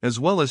archers, as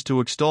well as to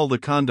extol the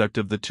conduct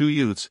of the two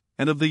youths,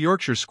 and of the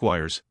Yorkshire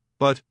squires,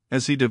 but,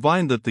 as he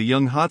divined that the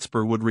young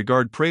Hotspur would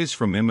regard praise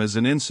from him as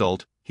an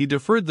insult, he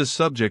deferred the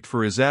subject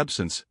for his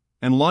absence,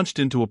 and launched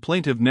into a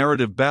plaintive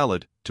narrative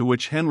ballad, to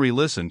which Henry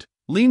listened,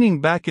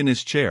 leaning back in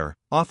his chair,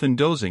 often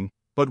dozing,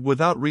 but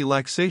without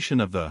relaxation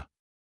of the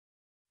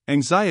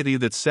anxiety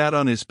that sat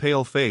on his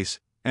pale face,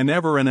 and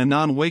ever and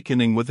anon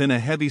wakening within a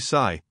heavy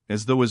sigh,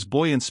 as though his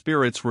buoyant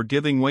spirits were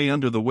giving way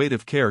under the weight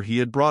of care he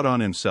had brought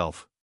on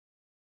himself.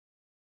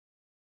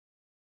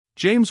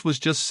 James was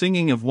just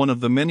singing of one of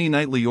the many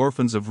nightly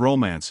orphans of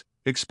romance,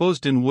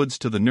 exposed in woods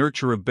to the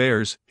nurture of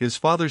bears, his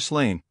father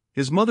slain,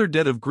 his mother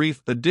dead of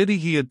grief, a ditty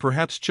he had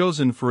perhaps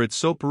chosen for its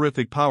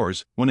soporific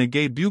powers, when a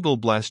gay bugle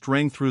blast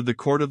rang through the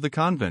court of the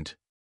convent.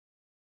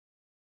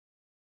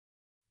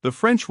 "The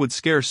French would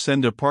scarce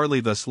send a parley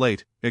thus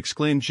late,"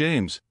 exclaimed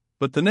James,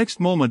 but the next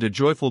moment a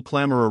joyful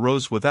clamor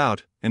arose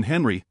without, and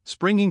Henry,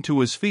 springing to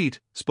his feet,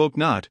 spoke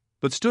not,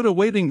 but stood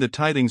awaiting the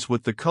tidings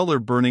with the color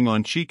burning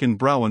on cheek and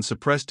brow in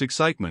suppressed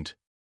excitement.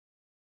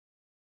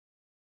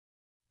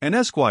 An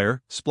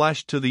esquire,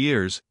 splashed to the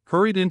ears,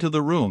 hurried into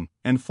the room,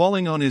 and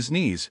falling on his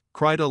knees,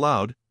 cried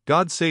aloud,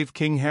 "God save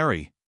King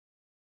Harry!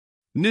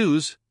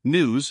 News,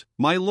 news,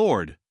 my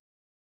lord!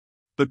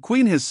 The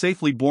Queen has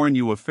safely borne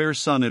you a fair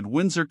son at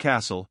Windsor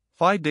Castle,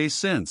 5 days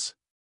since."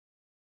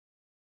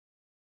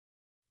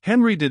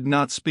 Henry did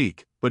not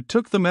speak, but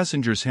took the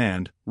messenger's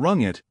hand,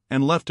 wrung it,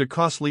 and left a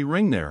costly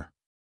ring there.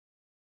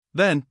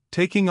 Then,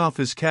 taking off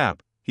his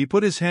cap, he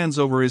put his hands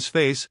over his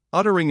face,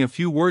 uttering a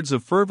few words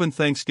of fervent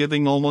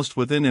thanksgiving almost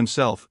within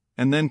himself,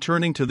 and then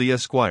turning to the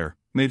esquire,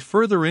 made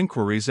further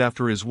inquiries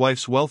after his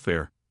wife's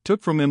welfare,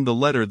 took from him the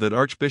letter that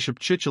Archbishop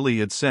Chichely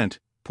had sent,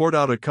 poured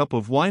out a cup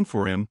of wine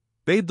for him,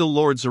 bade the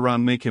lords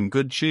around make him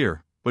good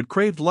cheer, but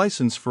craved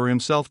license for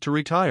himself to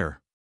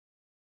retire.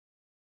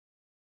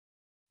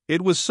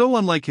 It was so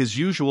unlike his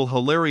usual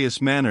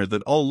hilarious manner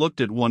that all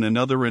looked at one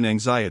another in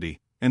anxiety,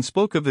 and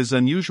spoke of his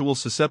unusual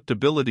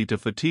susceptibility to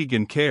fatigue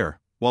and care,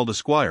 while the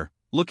squire,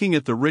 looking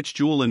at the rich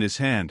jewel in his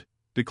hand,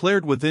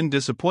 declared within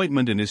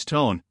disappointment in his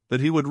tone, that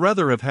he would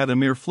rather have had a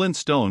mere flint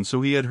stone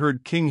so he had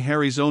heard King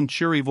Harry's own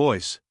cheery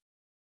voice.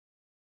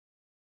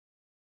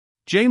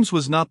 James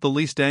was not the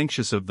least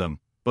anxious of them,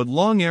 but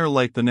long ere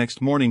light the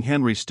next morning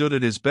Henry stood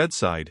at his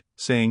bedside,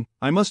 saying,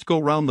 "I must go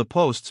round the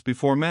posts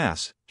before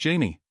Mass,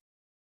 Jamie.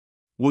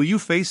 Will you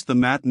face the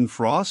matin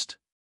frost?"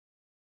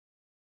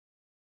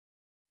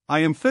 "I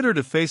am fitter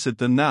to face it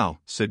than thou,"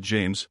 said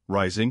James,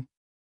 rising.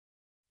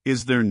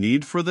 "Is there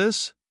need for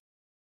this?"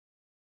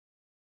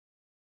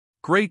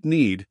 "Great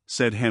need,"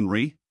 said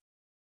Henry.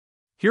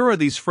 "Here are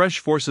these fresh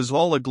forces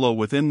all aglow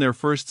within their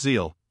first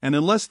zeal, and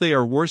unless they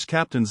are worse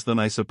captains than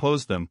I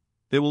suppose them,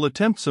 they will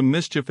attempt some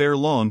mischief ere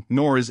long,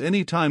 nor is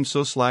any time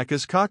so slack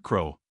as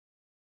cockcrow."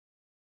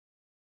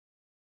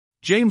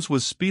 James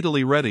was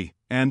speedily ready,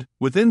 and,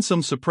 within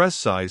some suppressed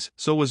sighs,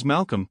 so was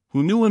Malcolm,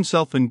 who knew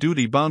himself in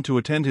duty bound to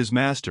attend his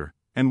master,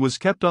 and was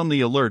kept on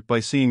the alert by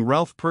seeing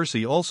Ralph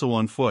Percy also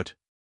on foot.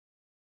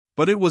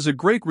 But it was a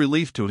great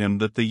relief to him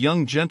that the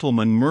young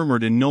gentlemen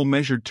murmured in no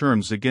measured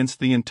terms against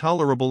the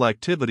intolerable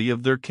activity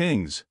of their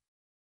kings.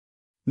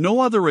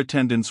 No other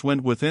attendants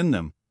went within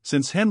them,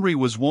 since Henry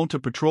was wont to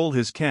patrol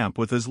his camp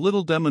with as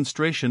little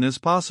demonstration as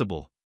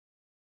possible.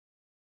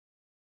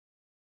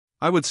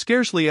 "I would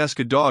scarcely ask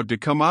a dog to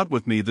come out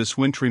with me this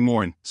wintry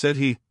morn," said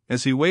he,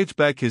 as he waved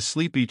back his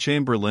sleepy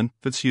chamberlain,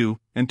 Fitzhugh,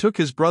 and took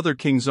his brother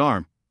King's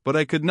arm, "but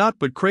I could not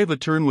but crave a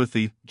turn with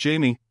thee,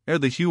 Jamie, ere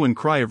the hue and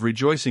cry of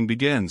rejoicing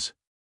begins."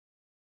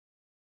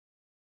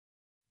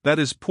 "That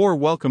is poor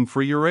welcome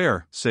for your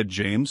heir," said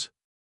James.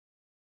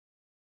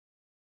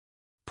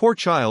 "Poor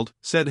child,"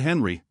 said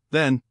Henry,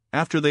 then,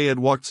 after they had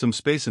walked some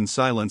space in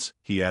silence,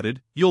 he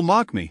added, "You'll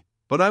mock me,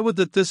 but I would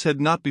that this had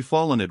not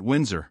befallen at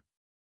Windsor.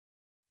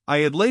 I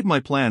had laid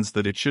my plans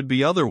that it should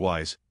be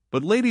otherwise,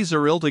 but ladies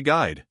are ill to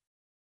guide."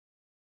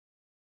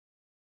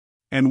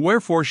 "And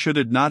wherefore should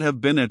it not have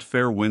been at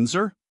fair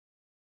Windsor?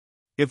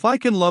 If I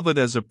can love it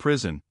as a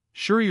prison,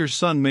 sure your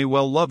son may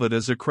well love it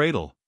as a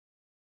cradle."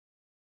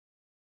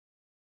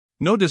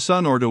 "No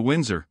dishonor to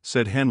Windsor,"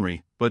 said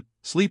Henry, "but,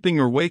 sleeping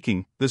or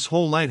waking, this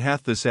whole night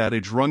hath this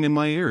adage rung in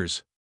my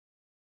ears.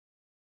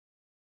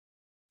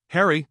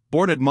 Harry,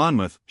 born at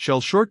Monmouth,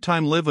 shall short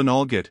time live and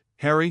all get.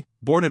 Harry,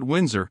 born at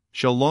Windsor,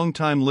 shall long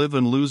time live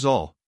and lose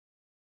all."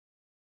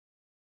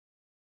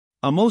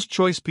 "A most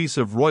choice piece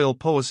of royal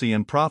poesy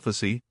and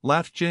prophecy,"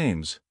 laughed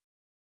James.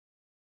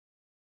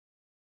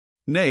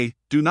 "Nay,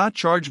 do not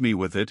charge me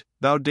with it,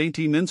 thou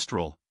dainty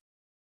minstrel.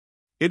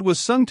 It was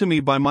sung to me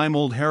by my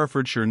old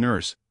Herefordshire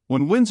nurse,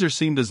 when Windsor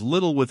seemed as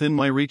little within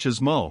my reach as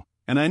Mo,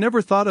 and I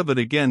never thought of it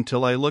again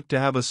till I looked to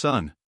have a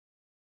son.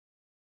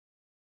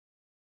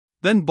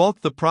 Then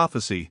balked the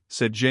prophecy,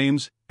 said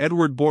James.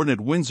 Edward born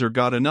at Windsor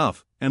got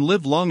enough, and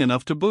lived long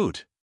enough to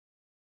boot.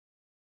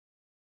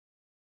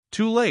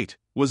 Too late,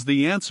 was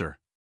the answer.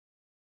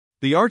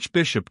 The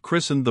Archbishop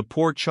christened the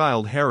poor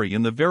child Harry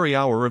in the very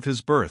hour of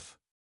his birth.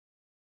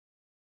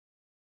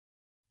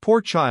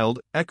 Poor child,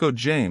 echoed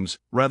James,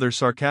 rather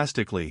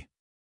sarcastically.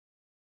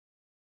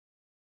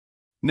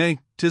 Nay,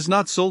 'tis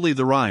not solely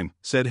the rhyme,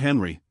 said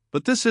Henry,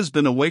 but this has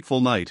been a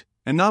wakeful night,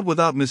 and not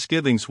without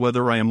misgivings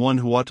whether I am one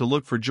who ought to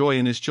look for joy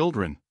in his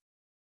children.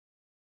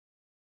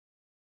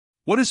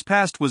 What is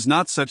past was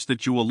not such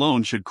that you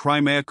alone should cry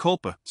mea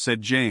culpa,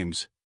 said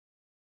James.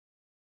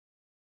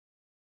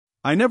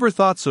 I never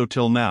thought so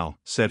till now,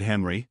 said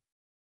Henry.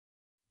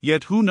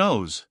 Yet who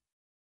knows?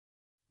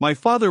 My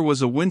father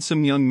was a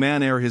winsome young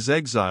man ere his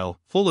exile,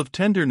 full of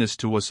tenderness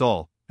to us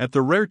all, at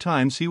the rare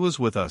times he was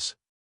with us.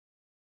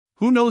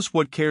 Who knows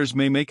what cares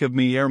may make of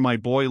me ere my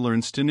boy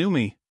learns to know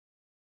me?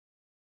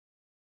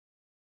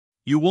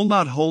 You will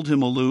not hold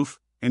him aloof,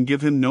 and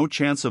give him no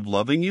chance of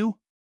loving you?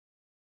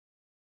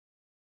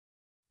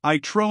 I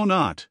trow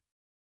not.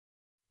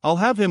 I'll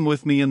have him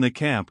with me in the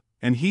camp,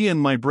 and he and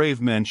my brave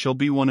men shall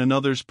be one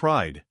another's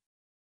pride.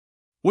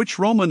 Which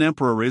Roman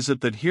emperor is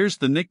it that hears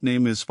the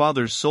nickname his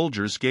father's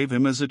soldiers gave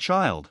him as a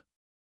child?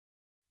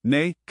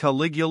 Nay,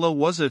 Caligula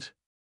was it?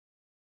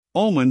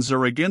 Omens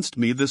are against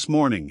me this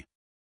morning.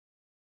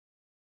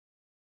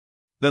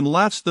 Then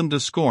laughs them to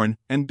scorn,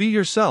 and be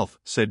yourself,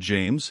 said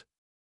James.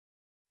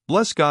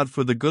 Bless God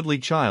for the goodly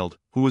child,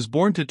 who was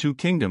born to 2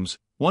 kingdoms,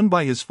 one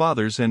by his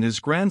father's and his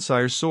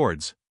grandsire's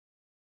swords.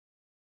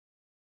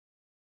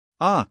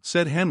 Ah,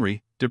 said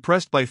Henry,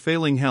 depressed by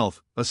failing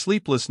health, a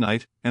sleepless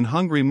night, and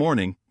hungry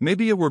morning,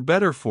 maybe it were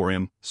better for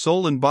him,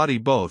 soul and body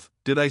both,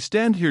 did I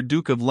stand here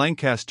Duke of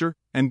Lancaster,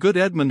 and good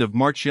Edmund of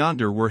March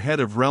yonder were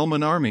head of realm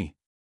and army.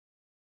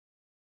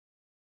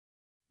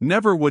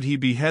 Never would he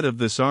be head of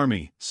this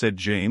army, said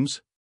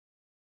James.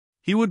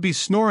 He would be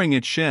snoring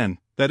at Shen,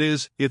 that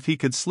is, if he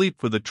could sleep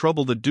for the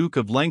trouble the Duke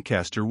of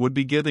Lancaster would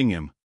be giving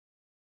him.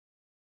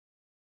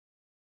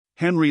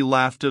 Henry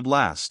laughed at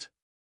last.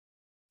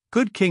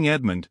 Good King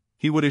Edmund,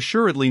 he would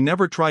assuredly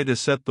never try to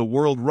set the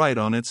world right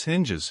on its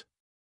hinges.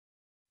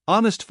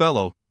 Honest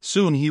fellow,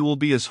 soon he will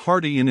be as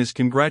hearty in his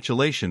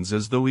congratulations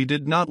as though he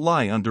did not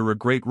lie under a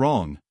great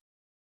wrong.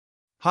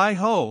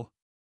 Hi-ho!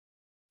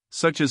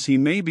 Such as he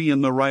may be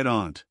in the right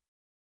on't.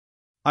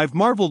 I've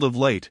marveled of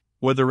late,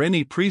 whether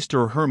any priest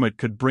or hermit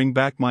could bring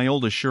back my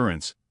old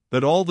assurance,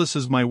 that all this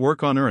is my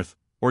work on earth,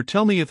 or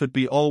tell me if it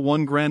be all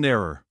one grand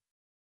error.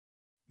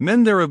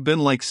 Men there have been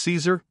like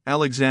Caesar,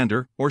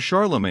 Alexander, or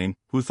Charlemagne,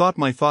 who thought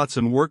my thoughts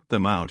and worked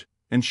them out,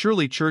 and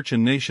surely church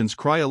and nations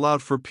cry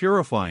aloud for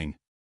purifying.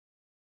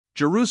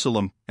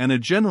 Jerusalem, and a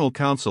general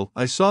council,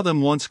 I saw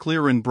them once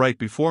clear and bright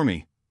before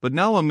me, but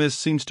now a mist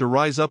seems to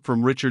rise up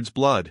from Richard's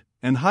blood,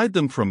 and hide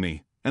them from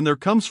me, and there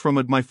comes from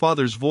it my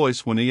father's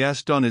voice when he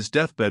asked on his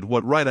deathbed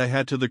what right I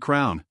had to the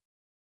crown.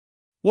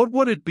 What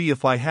would it be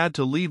if I had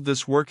to leave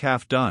this work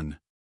half done?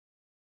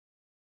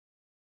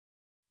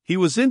 He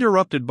was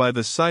interrupted by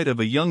the sight of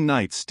a young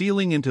knight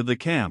stealing into the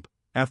camp,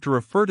 after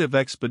a furtive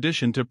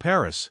expedition to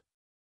Paris.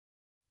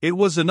 It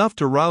was enough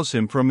to rouse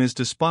him from his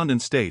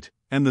despondent state,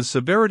 and the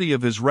severity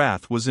of his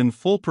wrath was in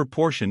full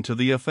proportion to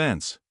the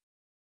offense.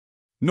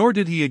 Nor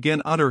did he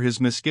again utter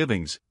his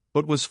misgivings,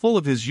 but was full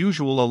of his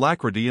usual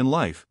alacrity in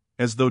life,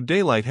 as though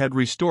daylight had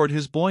restored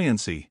his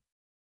buoyancy.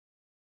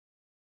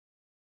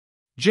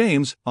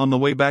 James, on the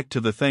way back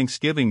to the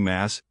Thanksgiving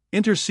Mass,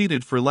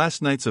 interceded for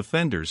last night's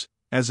offenders,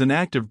 as an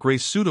act of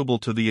grace suitable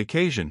to the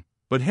occasion,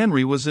 but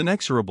Henry was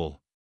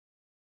inexorable.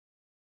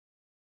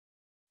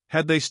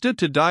 Had they stood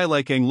to die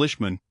like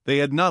Englishmen, they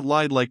had not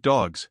lied like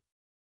dogs.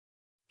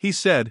 He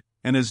said,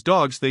 and as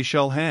dogs they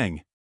shall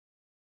hang.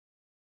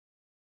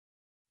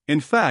 In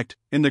fact,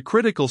 in the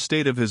critical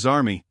state of his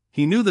army,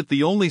 he knew that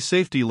the only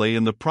safety lay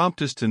in the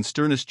promptest and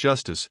sternest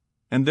justice,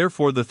 and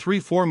therefore the 3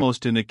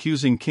 foremost in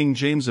accusing King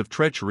James of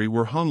treachery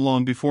were hung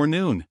long before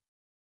noon.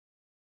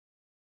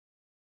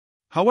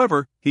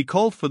 However, he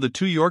called for the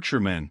 2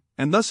 Yorkshiremen,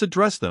 and thus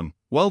addressed them,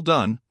 Well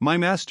done, my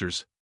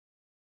masters.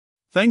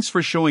 Thanks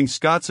for showing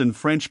Scots and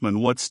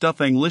Frenchmen what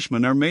stuff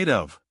Englishmen are made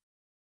of.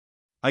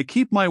 I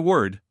keep my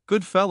word,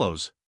 good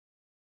fellows.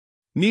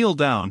 Kneel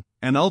down,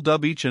 and I'll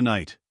dub each a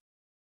knight.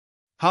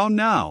 How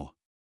now?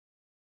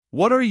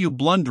 What are you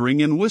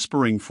blundering and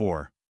whispering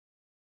for?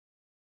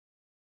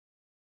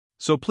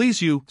 So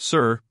please you,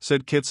 sir,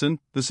 said Kitson,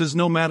 this is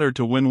no matter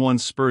to win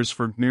one's spurs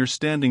for mere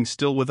standing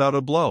still without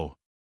a blow.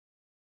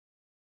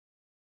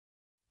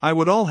 I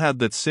would all have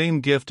that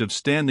same gift of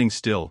standing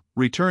still,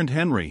 returned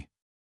Henry.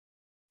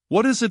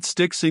 What is it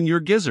sticks in your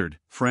gizzard,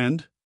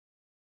 friend?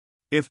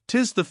 If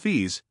 'tis the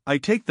fees, I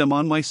take them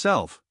on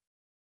myself.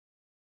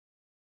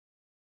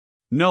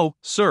 No,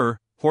 sir,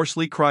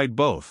 hoarsely cried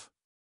both.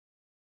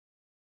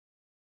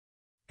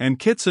 And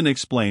Kitson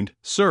explained,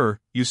 Sir,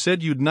 you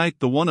said you'd knight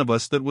the one of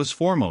us that was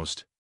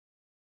foremost.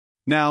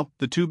 Now,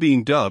 the 2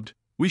 being dubbed,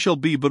 we shall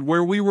be but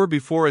where we were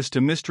before as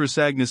to Mistress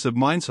Agnes of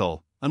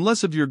Mineshall,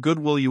 unless of your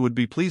goodwill you would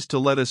be pleased to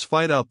let us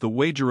fight out the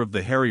wager of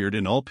the Harriard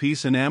in all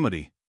peace and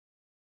amity.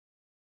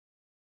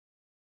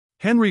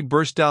 Henry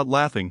burst out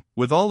laughing,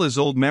 with all his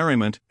old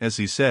merriment, as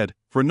he said,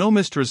 For no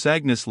Mistress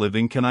Agnes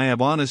living can I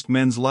have honest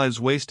men's lives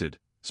wasted,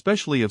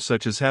 specially of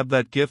such as have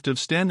that gift of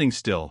standing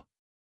still.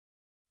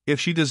 If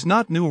she does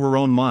not know her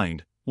own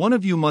mind, one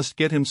of you must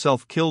get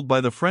himself killed by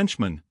the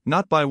Frenchman,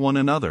 not by one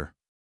another.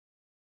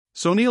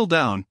 So kneel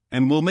down,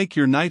 and we'll make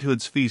your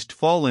knighthood's feast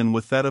fall in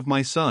with that of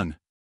my son.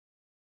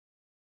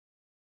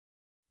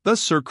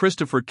 Thus Sir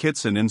Christopher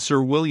Kitson and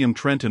Sir William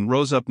Trenton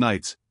rose up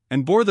knights,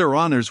 and bore their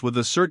honours with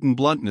a certain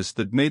bluntness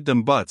that made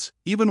them butts,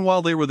 even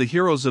while they were the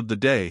heroes of the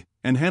day,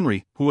 and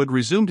Henry, who had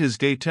resumed his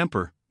gay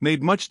temper,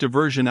 made much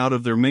diversion out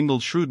of their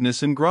mingled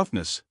shrewdness and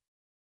gruffness.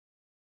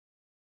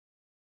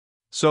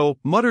 So,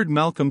 muttered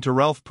Malcolm to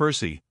Ralph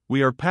Percy,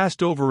 we are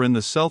passed over in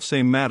the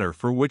selfsame matter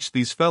for which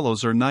these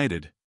fellows are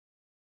knighted.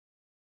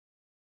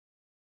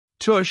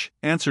 Tush,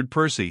 answered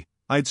Percy,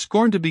 I'd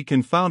scorn to be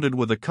confounded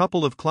with a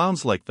couple of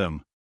clowns like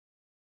them.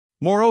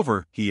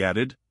 Moreover, he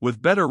added,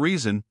 with better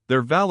reason,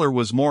 their valour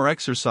was more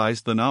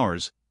exercised than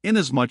ours,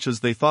 inasmuch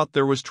as they thought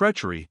there was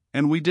treachery,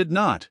 and we did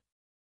not.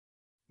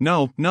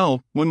 No,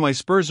 no, when my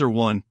spurs are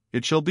won,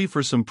 it shall be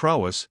for some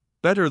prowess,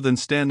 better than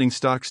standing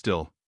stock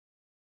still.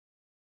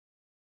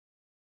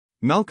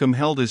 Malcolm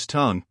held his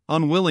tongue,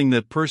 unwilling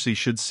that Percy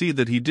should see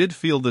that he did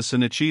feel this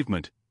an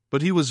achievement,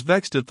 but he was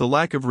vexed at the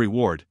lack of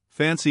reward,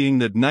 fancying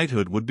that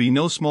knighthood would be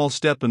no small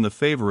step in the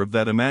favour of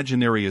that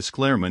imaginary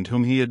Esclairement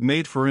whom he had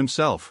made for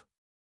himself.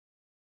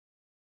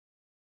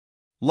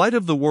 Light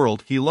of the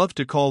world he loved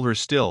to call her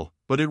still,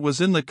 but it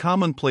was in the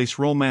commonplace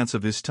romance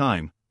of his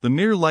time, the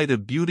mere light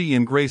of beauty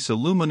and grace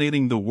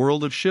illuminating the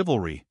world of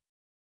chivalry.